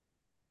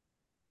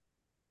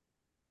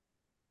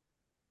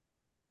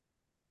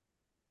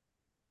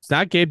 It's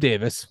not Gabe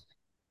Davis.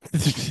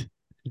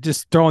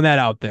 Just throwing that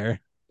out there.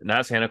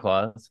 Not Santa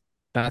Claus.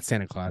 Not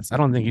Santa Claus. I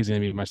don't think he's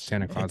going to be much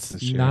Santa Claus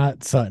this year.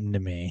 Not Sutton to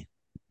me.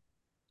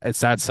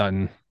 It's not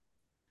Sutton.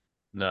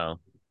 No.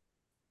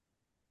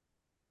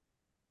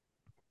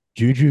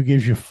 Juju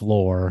gives you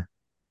floor.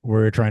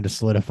 We're trying to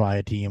solidify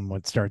a team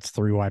that starts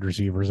 3 wide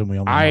receivers, and we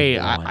only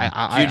have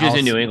one. Juju's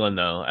in New England,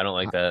 though. I don't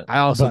like that. I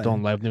also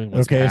don't love New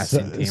England's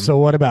passing team. So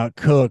what about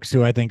Cooks,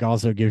 who I think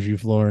also gives you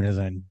floor and is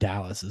in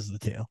Dallas as the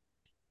 2?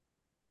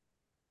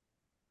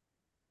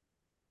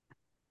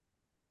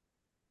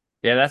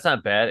 Yeah, that's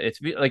not bad. It's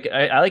like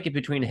I like it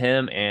between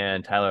him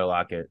and Tyler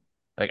Lockett.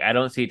 Like I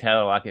don't see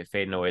Tyler Lockett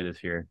fading away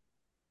this year.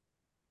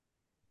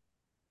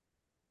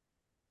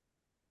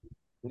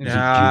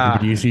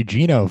 Do you see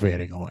Geno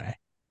fading away?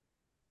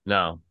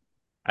 No.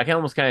 I can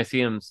almost kind of see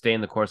him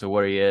staying the course of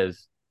where he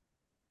is.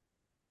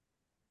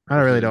 I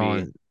really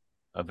don't.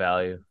 A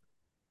value.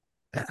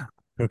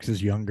 Cooks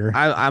is younger.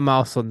 I'm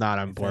also not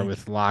on board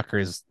with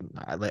Locker's.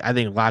 I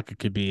think Locker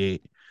could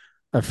be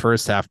a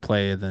first half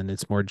play, then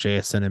it's more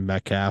Jason and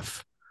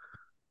Metcalf.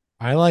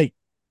 I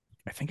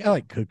think I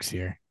like Cooks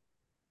here.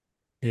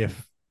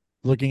 If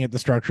looking at the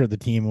structure of the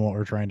team and what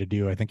we're trying to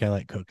do, I think I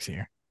like Cooks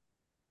here.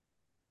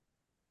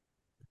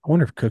 I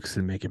wonder if Cooks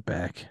can make it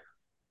back.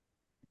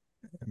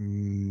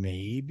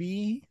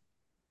 Maybe.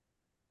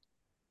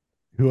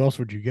 Who else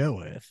would you go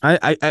with?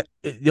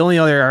 The only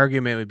other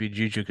argument would be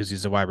Juju because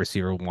he's a wide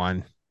receiver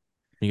 1.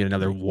 You get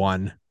another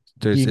 1.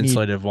 There's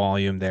insulated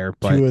volume there,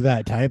 but 2 of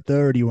that type though,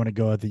 or do you want to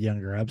go with the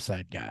younger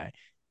upside guy?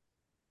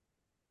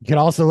 You could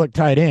also look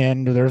tight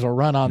end. There's a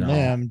run on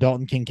them.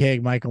 Dalton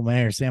Kincaid, Michael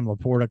Mayer, Sam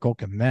Laporta, Cole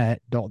Kmet,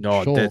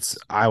 Dalton Schultz.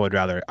 I would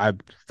rather. I'm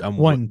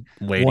waiting.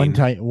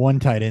 One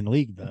tight end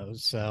league though.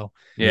 So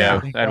yeah,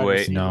 I'd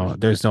wait. No,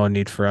 there's no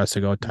need for us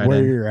to go tight where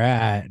end. you're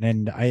at,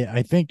 and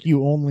I think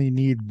you only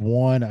need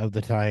 1 of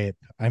the type.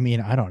 I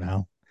mean, I don't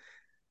know.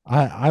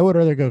 I would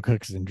rather go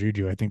Cooks than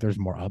Juju. I think there's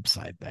more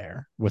upside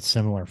there with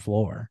similar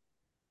floor.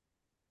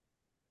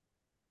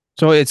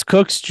 So it's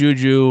Cooks,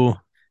 Juju,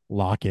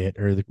 Lockett,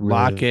 or the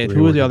Lockett.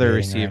 Who are the other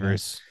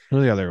receivers? Who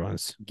are the other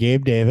ones?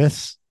 Gabe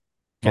Davis,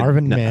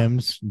 Marvin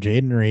Mims,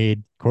 Jaden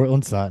Reed,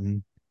 Cortland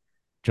Sutton,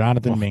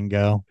 Jonathan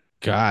Mingo.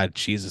 God,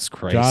 Jesus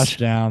Christ. Josh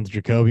Downs,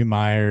 Jacoby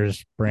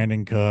Myers,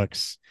 Brandon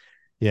Cooks.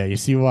 Yeah, you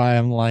see why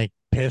I'm like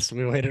pissed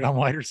we waited on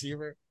wide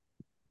receiver?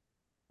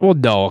 Well,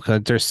 no,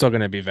 because there's still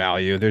going to be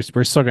value.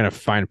 We're still going to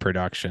find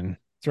production.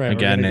 That's right.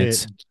 Again,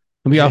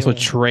 we can also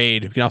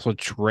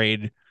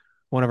trade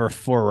one of our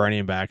 4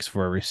 running backs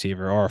for a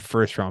receiver or a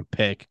first round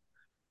pick.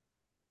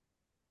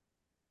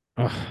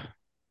 Ugh.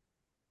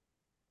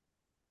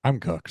 I'm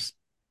Cooks.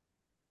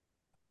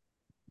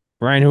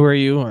 Brian, who are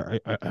you?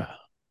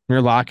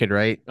 You're Lockett,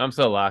 right? I'm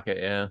still Lockett,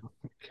 yeah.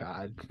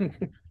 God.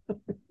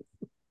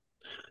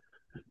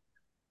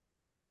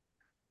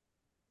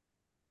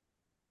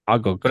 I'll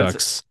go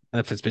Cooks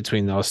if it's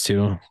between those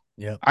 2.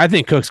 Yeah, I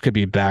think Cooks could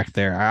be back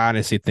there. I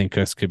honestly think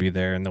Cooks could be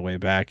there in the way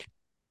back.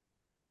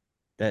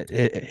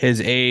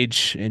 his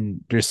age,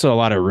 and there's still a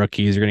lot of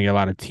rookies. You're gonna get a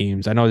lot of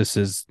teams. I know this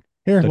is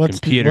Here, the let's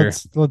computer.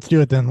 let's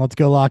do it then. Let's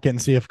go lock it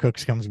and see if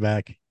Cooks comes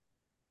back.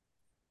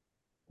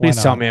 Why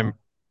Please tell not? me I'm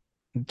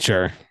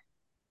sure.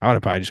 I would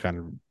have probably just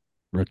gotten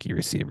a rookie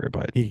receiver,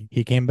 but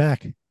He came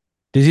back.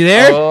 is he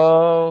there?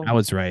 Oh, I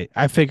was right.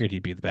 I figured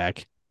he'd be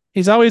back.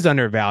 He's always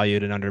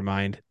undervalued and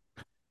undermined.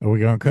 Are we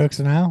going Cooks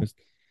now?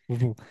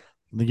 We'll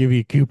give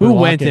you Cooper. Who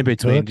went Lockett, in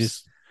between?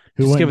 Cooks.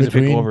 Just went give in us a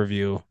quick between?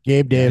 overview.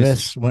 Gabe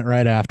Davis went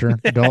right after.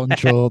 Dalton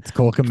Schultz,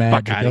 Cole Kmet,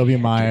 Fuck outta Jacoby here,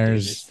 Gabe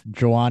Myers,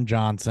 Davis. Jawan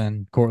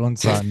Johnson, Cortland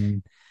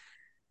Sutton,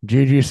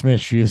 Juju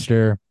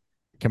Smith-Schuster,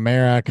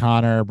 Kamara,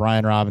 Connor,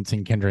 Brian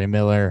Robinson, Kendre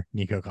Miller,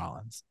 Nico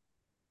Collins.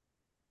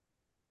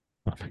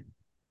 wow.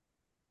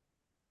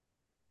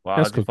 That's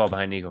How'd you cool. fall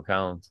behind Nico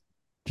Collins?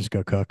 Just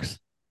go Cooks.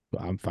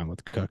 I'm fine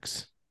with the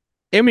Cooks.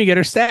 And we get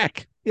our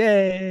stack.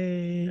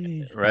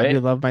 Yay. Right? I do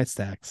love my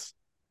stacks.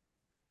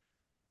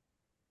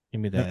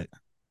 Give me that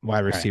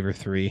wide receiver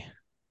 3,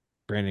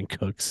 Brandon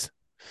Cooks.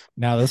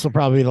 Now, this will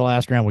probably be the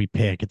last round we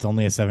pick. It's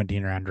only a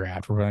 17-round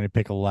draft. We're going to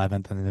pick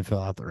 11th and then fill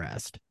out the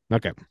rest.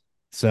 Okay.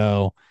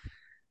 So,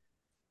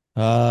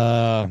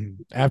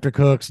 after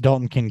Cooks,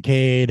 Dalton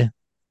Kincaid,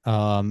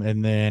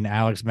 and then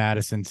Alex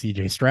Madison,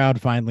 CJ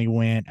Stroud finally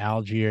went,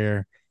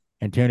 Algier,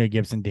 Antonio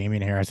Gibson,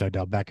 Damian Harris,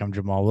 Odell Beckham,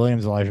 Jamal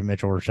Williams, Elijah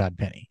Mitchell, Rashad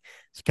Penny.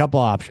 It's a couple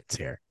options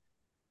here.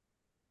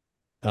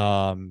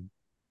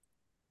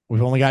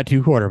 We've only got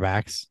 2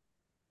 quarterbacks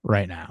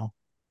right now.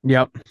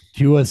 Yep.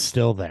 Tua's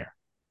still there.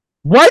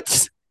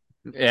 What?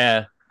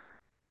 Yeah.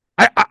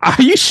 Are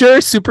you sure,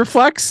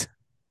 Superflex?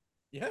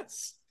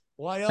 Yes.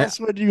 Why else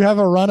would you have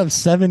a run of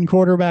 7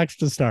 quarterbacks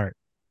to start?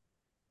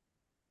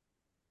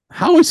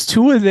 How is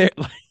Tua there?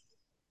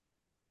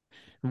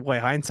 Boy,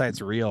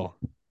 hindsight's real.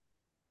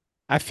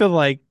 I feel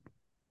like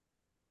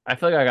I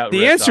got the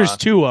ripped answer is off.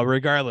 Tua,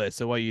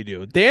 regardless of what you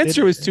do. The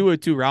answer was Tua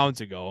 2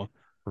 rounds ago.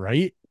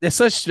 Right? That's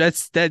you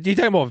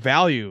talking about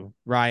value,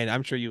 Ryan.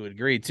 I'm sure you would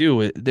agree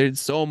too. There's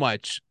so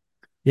much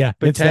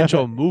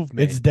potential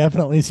movement. It's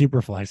definitely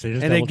super flex.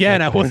 And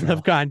again, I wouldn't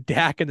have gone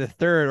Dak in the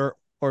 3rd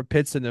or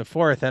Pitts in the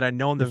 4th had I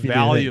known the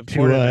value of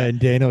Tua and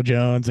Daniel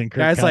Jones and Kirk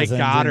guys Cousins like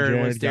Goddard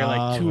and was there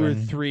like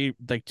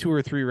Goff 2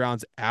 or 3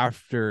 rounds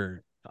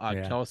after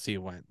Yeah. Kelsey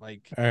went.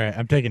 Like, all right,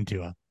 I'm taking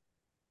Tua.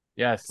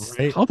 Yes.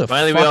 Right? how the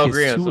Finally, fuck we all is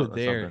agree on Tua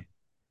something. there?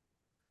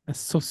 That's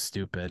so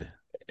stupid.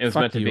 It was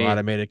Fuck meant to you, be.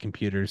 automated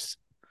computers.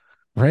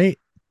 Right?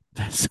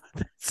 That's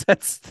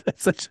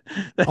such.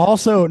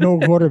 Also, no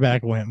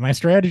quarterback went. My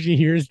strategy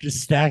here is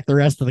just stack the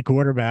rest of the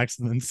quarterbacks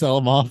and then sell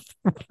them off.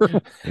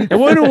 It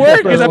wouldn't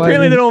work because For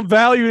apparently they money. don't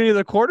value any of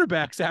the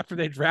quarterbacks after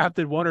they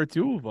drafted 1 or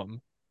 2 of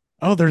them.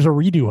 Oh, there's a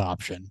redo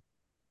option.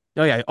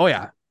 Oh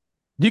yeah.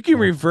 You can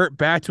revert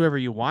back to wherever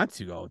you want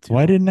to go to.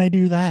 Why didn't I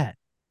do that?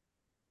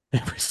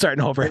 We're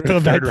starting over at Go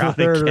the back 3rd to the round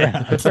third again.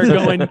 round. Let's start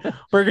going.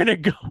 We're gonna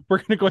go We're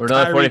done at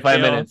Tyreek 45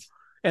 Hill, minutes.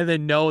 and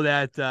then know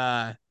that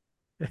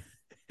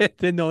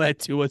didn't know that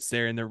Tua's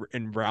there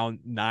in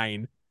round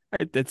 9.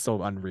 That's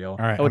so unreal. All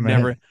right,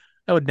 that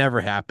would never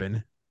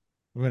happen.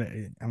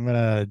 I'm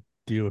gonna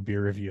do a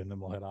beer review and then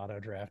we'll hit auto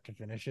draft to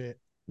finish it.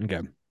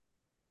 Okay.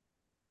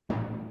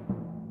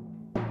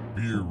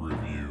 Beer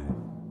review.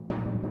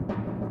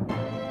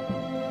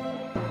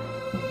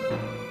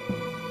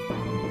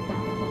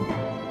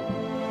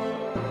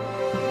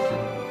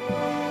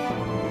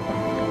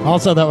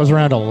 Also, that was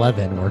round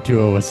 11 where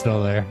Tua was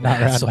still there.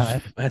 Not round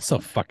 9. That's so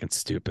fucking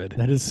stupid.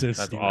 That is so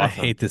That's stupid. I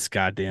awesome. hate this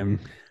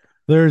goddamn.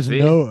 There's See?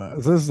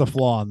 this is the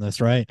flaw in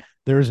this, right?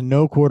 There's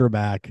no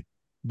quarterback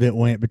that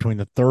went between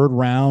the 3rd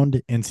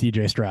round and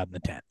CJ Stroud in the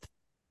 10th.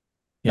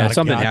 Yeah, Not a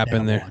something goddamn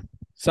happened there.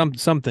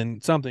 one.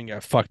 Something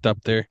got fucked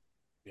up there.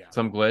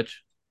 Some glitch.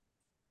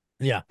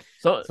 Yeah.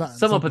 So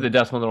someone put the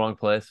decimal in the wrong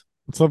place.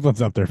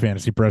 Something's up there,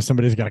 Fantasy Pro.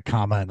 Somebody's got a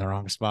comma in the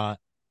wrong spot.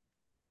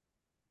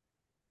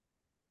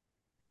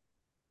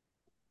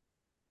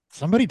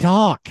 Somebody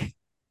talk.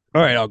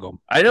 All right, I'll go.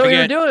 I know what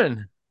you're Again,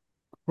 doing.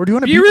 We're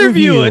doing a beer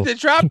review. The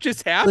drop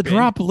just The happened.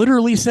 drop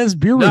literally says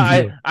beer No,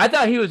 review. I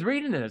thought he was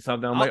reading it or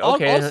something. I'm like,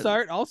 okay.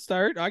 I'll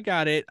start. I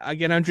got it.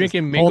 Again, I'm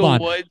drinking hold on.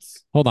 Minglewoods.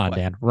 Hold on, What?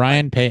 Dan.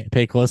 Ryan,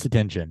 pay close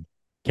attention.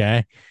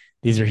 Okay.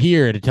 These are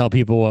here to tell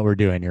people what we're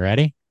doing. You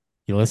ready?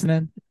 You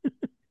listening?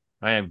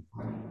 I am.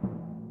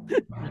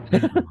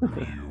 Beer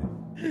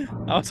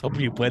review. I was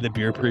hoping you played the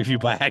beer preview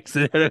by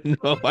accident.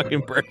 No,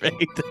 fucking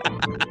perfect.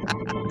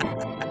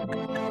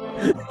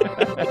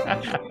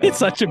 It's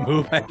such a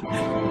move. All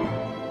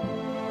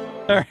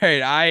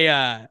right,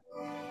 All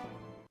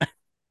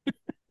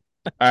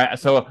right.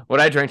 So what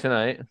I drank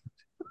tonight.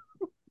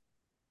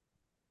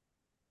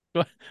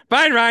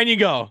 fine, Ryan, you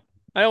go.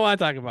 I don't want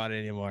to talk about it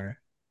anymore.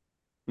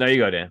 No, you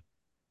go, Dan.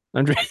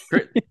 I'm drinking.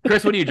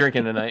 Chris, what are you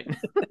drinking tonight?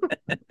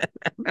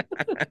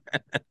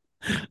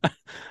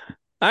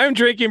 I'm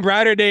drinking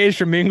Brighter Days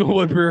from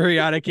Minglewood Brewery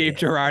out of Cape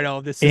Girardeau.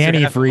 This is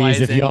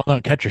Antifreeze if y'all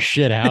don't cut your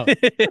shit out.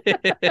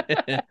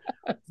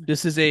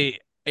 This is a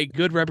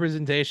good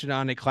representation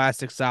on a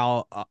classic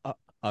style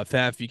of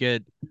FF. You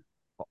get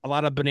a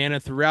lot of banana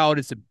throughout.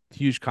 It's a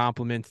huge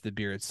compliment to the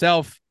beer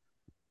itself.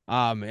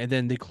 And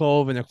then the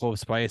clove and the clove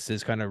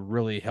spices kind of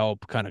really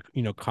help kind of,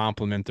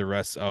 complement the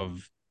rest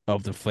of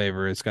the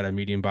flavor. It's got a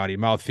medium body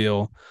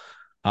mouthfeel.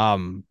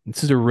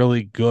 This is a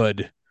really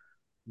good.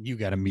 You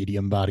got a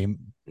medium body.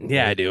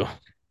 Yeah, I do.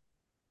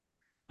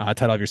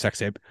 Title of your sex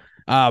tape.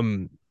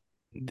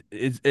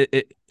 If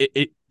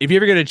you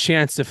ever get a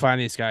chance to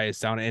find these guys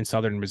down in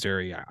southern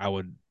Missouri, I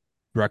would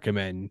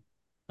recommend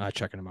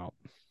checking them out.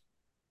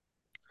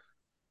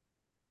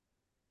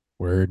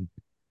 Word.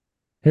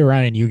 Hey,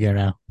 Ryan, you go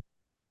now.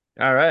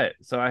 All right.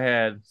 So I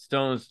had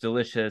Stone's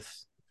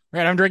Delicious.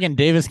 Right, I'm drinking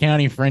Davis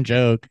County French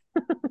Oak.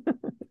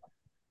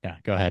 Yeah,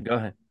 go ahead. Go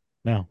ahead.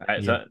 No. All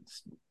right. So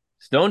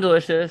Stone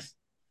Delicious,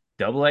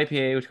 double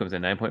IPA, which comes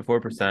in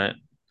 9.4%.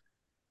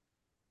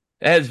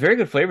 It has very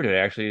good flavor to it,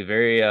 actually.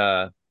 Very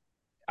I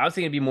was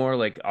thinking it'd be more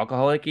like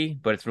alcoholic-y,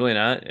 but it's really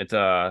not. It's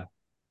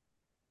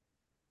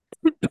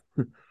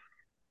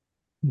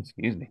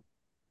excuse me.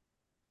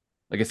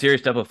 Like a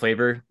serious type of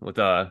flavor with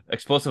a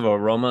explosive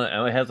aroma.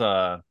 And it has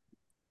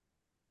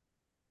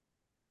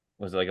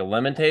was it like a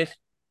lemon taste?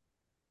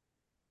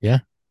 Yeah,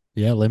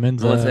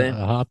 lemon's I wanna say. a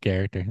hop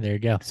character. There you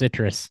go.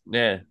 Citrus.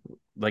 Yeah.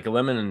 Like a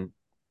lemon and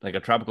like a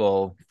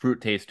tropical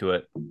fruit taste to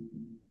it.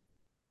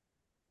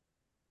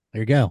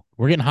 There you go.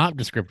 We're getting hop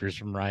descriptors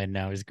from Ryan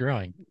now. He's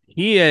growing.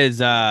 He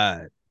is.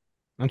 I'm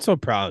so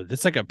proud.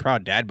 It's like a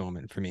proud dad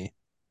moment for me.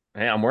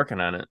 Hey, I'm working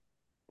on it.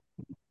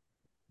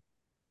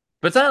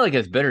 But it's not like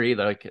it's bitter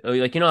either. Like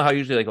how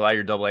usually like a lot of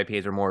your double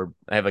IPAs are more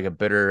have like a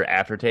bitter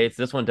aftertaste.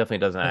 This one definitely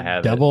does not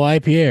have double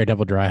IPA or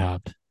double dry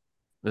hopped?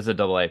 This is a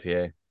double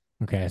IPA.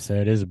 Okay, so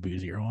it is a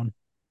boozier one.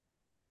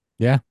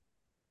 Yeah.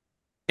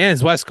 And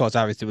it's West Coast,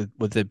 obviously,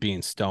 with it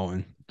being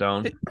Stone.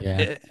 Yeah.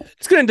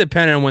 It's going to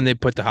depend on when they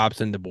put the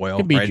hops in the boil.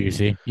 Could be right?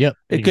 juicy. Yep.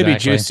 It could be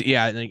juicy.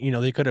 Yeah.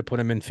 They could have put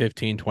them in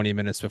 15, 20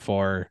 minutes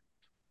before.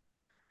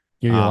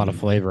 Give you a lot of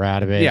flavor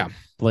out of it. Yeah.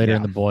 Later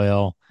in the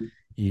boil,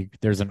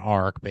 there's an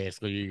arc.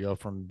 Basically, you go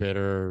from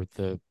bitter,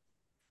 the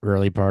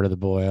early part of the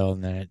boil,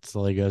 and then it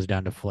slowly goes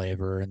down to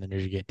flavor. And then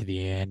as you get to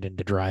the end and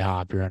to dry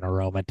hop, you're in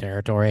aroma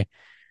territory.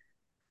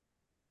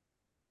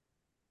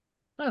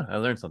 Oh, I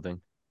learned something.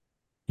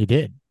 You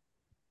did.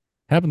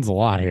 Happens a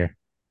lot here.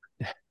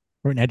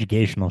 We're an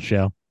educational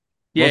show.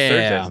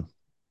 Yeah.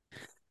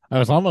 I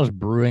was almost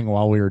brewing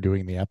while we were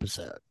doing the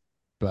episode,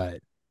 but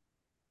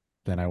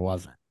then I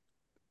wasn't.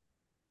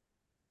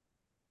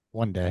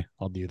 One day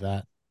I'll do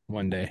that.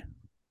 One day.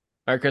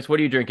 All right, Chris, what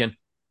are you drinking?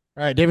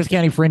 All right, Davis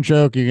County French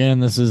Oak again.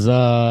 This is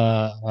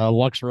a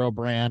Lux Row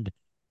brand.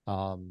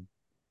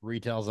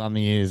 Retails on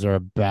these are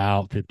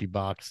about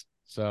 $50.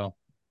 So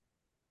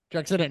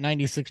checks it at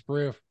 96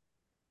 proof.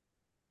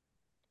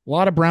 A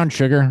lot of brown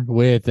sugar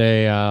with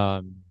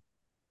a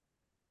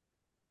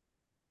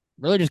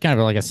really just kind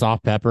of like a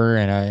soft pepper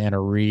and a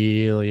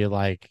really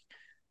like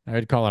I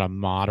would call it a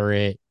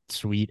moderate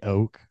sweet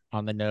oak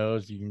on the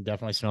nose. You can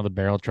definitely smell the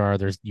barrel char.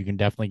 You can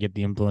definitely get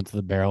the influence of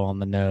the barrel on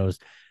the nose,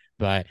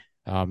 but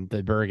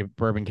the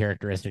bourbon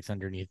characteristics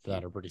underneath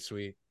that are pretty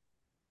sweet.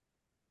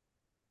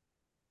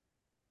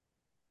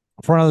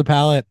 Front of the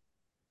palate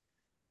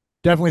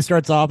definitely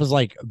starts off as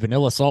like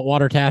vanilla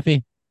saltwater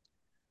taffy.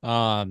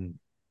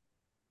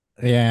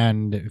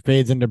 And it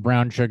fades into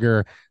brown sugar,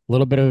 a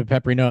little bit of a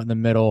peppery note in the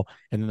middle,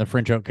 and then the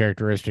French oak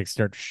characteristics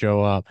start to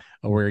show up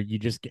where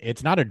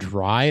it's not a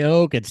dry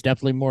oak, it's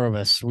definitely more of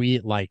a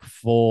sweet, like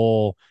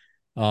full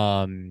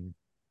oak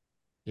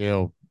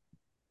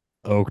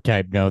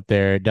type note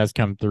there. It does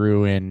come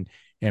through and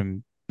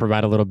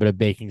provide a little bit of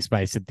baking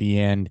spice at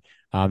the end.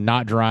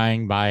 Not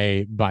drying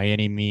by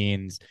any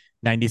means.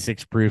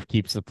 96 proof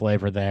keeps the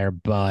flavor there,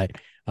 but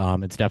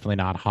it's definitely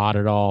not hot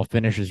at all.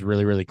 Finish is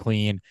really, really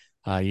clean.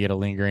 You get a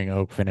lingering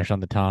oak finish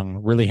on the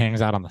tongue. Really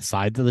hangs out on the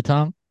sides of the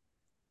tongue,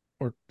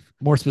 or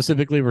more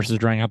specifically versus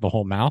drying out the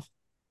whole mouth.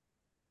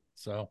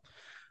 So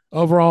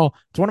overall,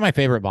 it's one of my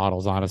favorite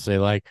bottles, honestly.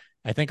 Like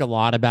I think a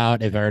lot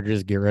about if I were to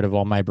just get rid of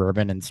all my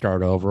bourbon and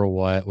start over,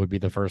 what would be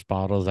the first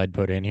bottles I'd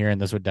put in here. And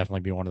this would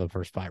definitely be one of the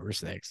first 5 or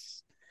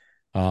 6.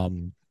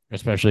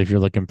 Especially if you're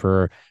looking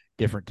for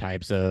different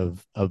types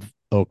of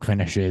oak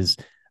finishes.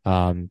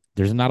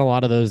 There's not a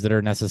lot of those that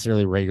are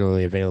necessarily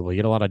regularly available. You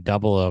get a lot of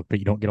double oak, but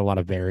you don't get a lot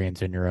of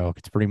variance in your oak.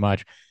 It's pretty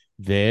much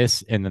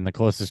this, and then the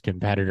closest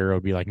competitor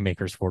would be like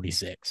Maker's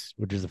 46,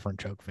 which is the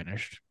French oak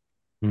finished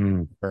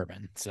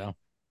bourbon. So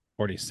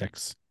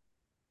 46.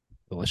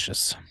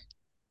 Delicious.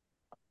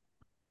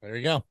 There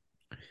you go.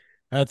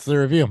 That's the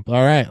review.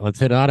 All right, let's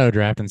hit auto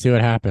draft and see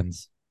what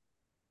happens.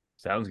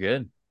 Sounds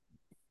good.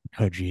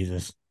 Oh,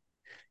 Jesus.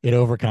 It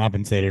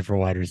overcompensated for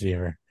wide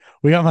receiver.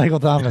 We got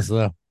Michael Thomas,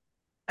 though.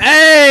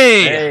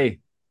 Hey!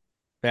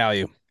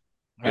 Value.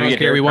 I don't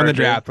care. We won the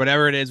draft. Too.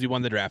 Whatever it is, we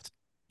won the draft.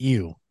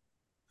 All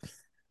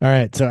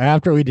right. So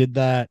after we did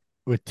that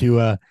with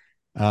Tua,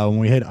 when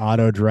we hit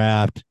auto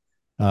draft,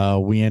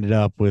 we ended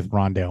up with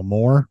Rondale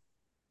Moore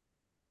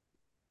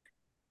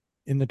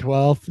in the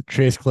 12th,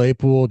 Chase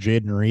Claypool,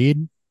 Jaden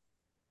Reed,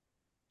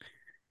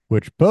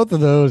 which both of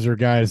those are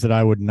guys that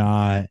I would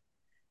not.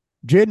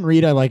 Jaden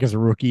Reed I like as a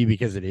rookie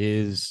because it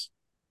is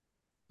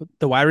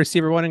the wide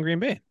receiver one in Green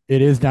Bay.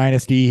 It is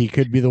Dynasty. He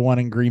could be the one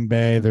in Green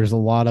Bay. There's a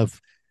lot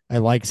of, I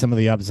like some of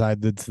the upside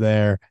that's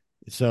there.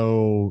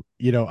 So,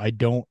 I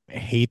don't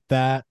hate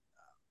that.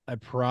 I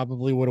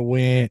probably would have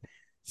went.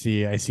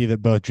 See, I see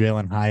that both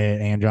Jalen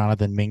Hyatt and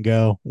Jonathan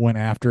Mingo went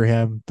after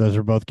him. Those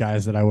are both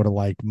guys that I would have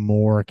liked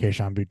more.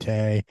 Keishon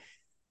Butte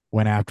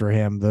went after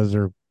him. Those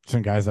are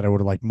some guys that I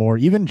would have liked more.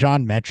 Even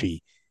John Mechie,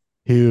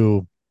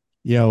 who,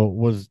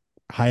 was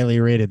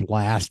highly rated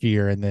last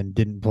year and then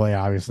didn't play,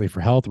 obviously, for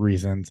health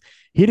reasons.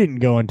 He didn't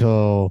go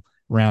until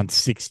round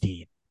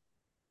 16.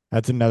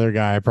 That's another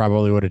guy I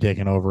probably would have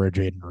taken over a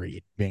Jaden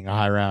Reed, being a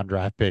high round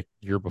draft pick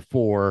year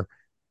before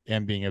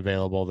and being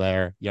available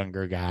there,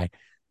 younger guy.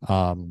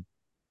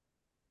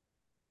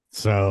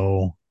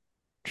 So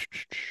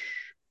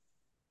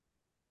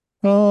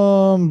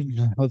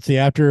let's see.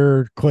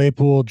 After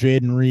Claypool,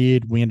 Jaden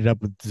Reed, we ended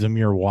up with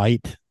Zamir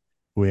White,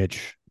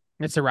 which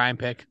It's a Ryan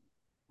pick.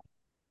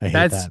 I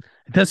hate that.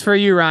 That's for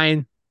you,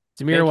 Ryan.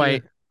 Zamir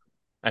White.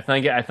 I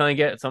finally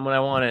get someone I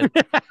wanted.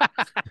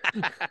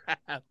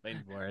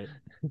 Waiting for it.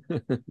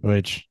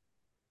 Which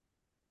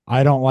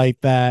I don't like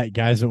that.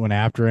 Guys that went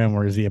after him,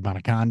 where is he?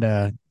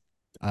 Abonaconda,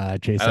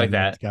 Chase I like Edmonds,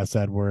 that. Gus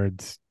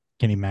Edwards,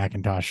 Kenny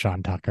McIntosh,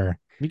 Sean Tucker.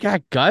 We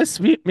got Gus.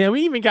 We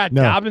even got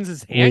Dobbins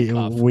as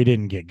handcuff. We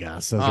didn't get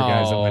Gus. Those are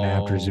guys that went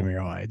after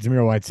Zamir White.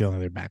 Zamir White's the only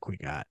other back we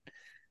got.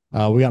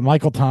 We got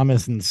Michael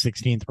Thomas in the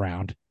 16th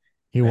round.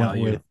 He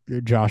went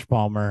with Josh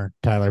Palmer,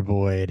 Tyler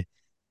Boyd.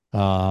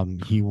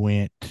 He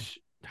went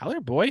Tyler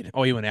Boyd?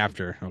 Oh, he went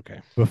after. Okay.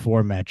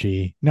 Before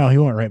Mechie. No, he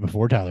went right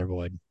before Tyler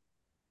Boyd.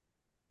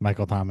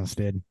 Michael Thomas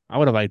did. I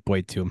would have liked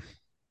Boyd too.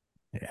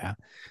 Yeah.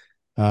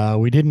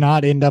 We did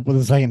not end up with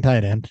a second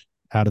tight end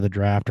out of the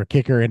draft. Our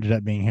kicker ended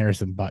up being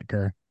Harrison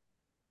Butker,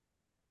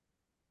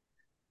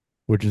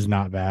 which is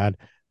not bad.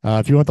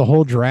 If you want the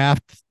whole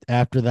draft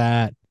after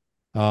that,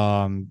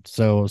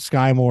 so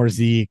Sky Moore,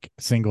 Zeke,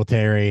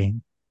 Singletary,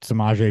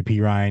 Samaje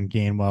P. Ryan,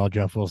 Gainwell,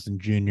 Jeff Wilson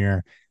Jr.,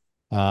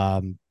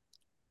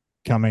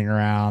 coming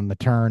around the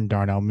turn,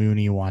 Darnell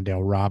Mooney,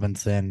 Wan'Dale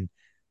Robinson,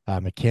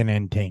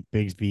 McKinnon, Tank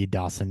Bigsby,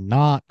 Dawson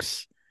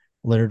Knox,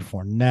 Leonard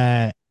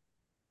Fournette,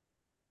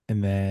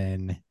 and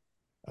then,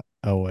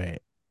 no,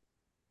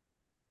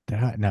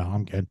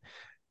 I'm good.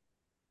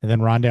 And then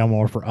Rondale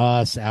Moore for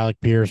us, Alec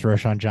Pierce,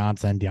 Roshan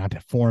Johnson,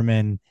 Deontay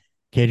Foreman,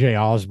 KJ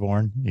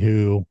Osborne,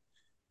 who,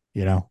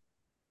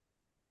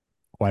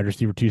 wide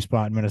receiver 2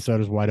 spot in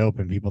Minnesota is wide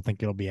open. People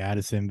think it'll be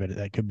Addison, but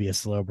that could be a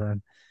slow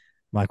burn.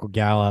 Michael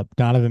Gallup,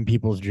 Donovan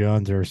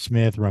Peoples-Jones or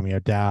Smith, Romeo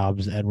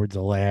Doubs,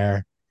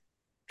 Edwards-Alaire,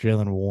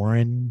 Jalen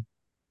Warren,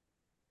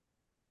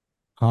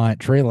 Hunt.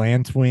 Trey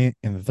Lance went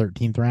in the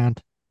 13th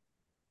round.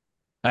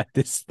 I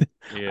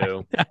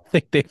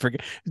think they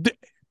forget.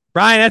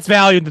 Brian, that's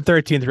value in the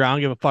 13th round. I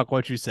don't give a fuck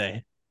what you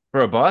say.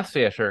 For a bust?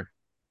 Yeah, sure.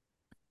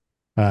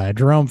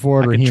 Jerome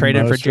Ford, I can trade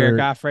him for Jared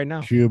Goff right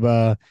now.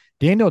 Chuba.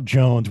 Daniel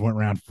Jones went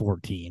round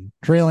 14.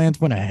 Trey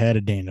Lance went ahead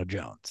of Daniel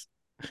Jones.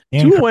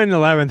 And 2 went in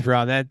the 11th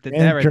round. That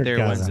right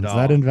there wins it all.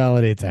 That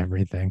invalidates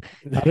everything.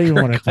 I don't even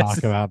want to talk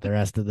about the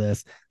rest of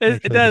this.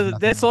 It does.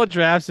 This whole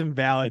draft's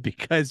invalid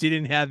because you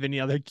didn't have any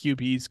other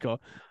QBs go.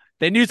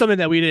 They knew something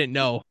that we didn't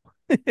know.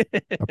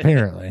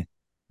 Apparently.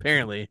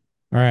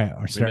 All right,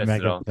 we're starting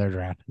back up with their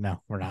draft.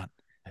 No, we're not.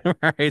 All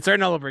right,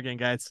 starting all over again,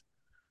 guys.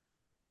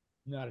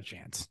 Not a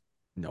chance.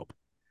 Nope.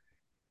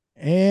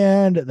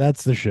 And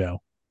that's the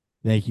show.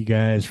 Thank you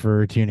guys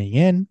for tuning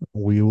in.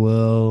 We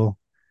will,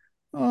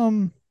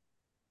 we'll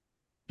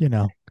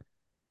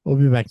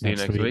be back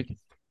next week.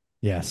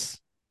 Yes.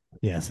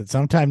 At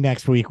some time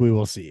next week, we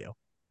will see you.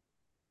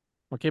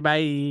 Okay, bye.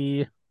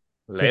 Later.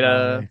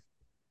 Goodbye.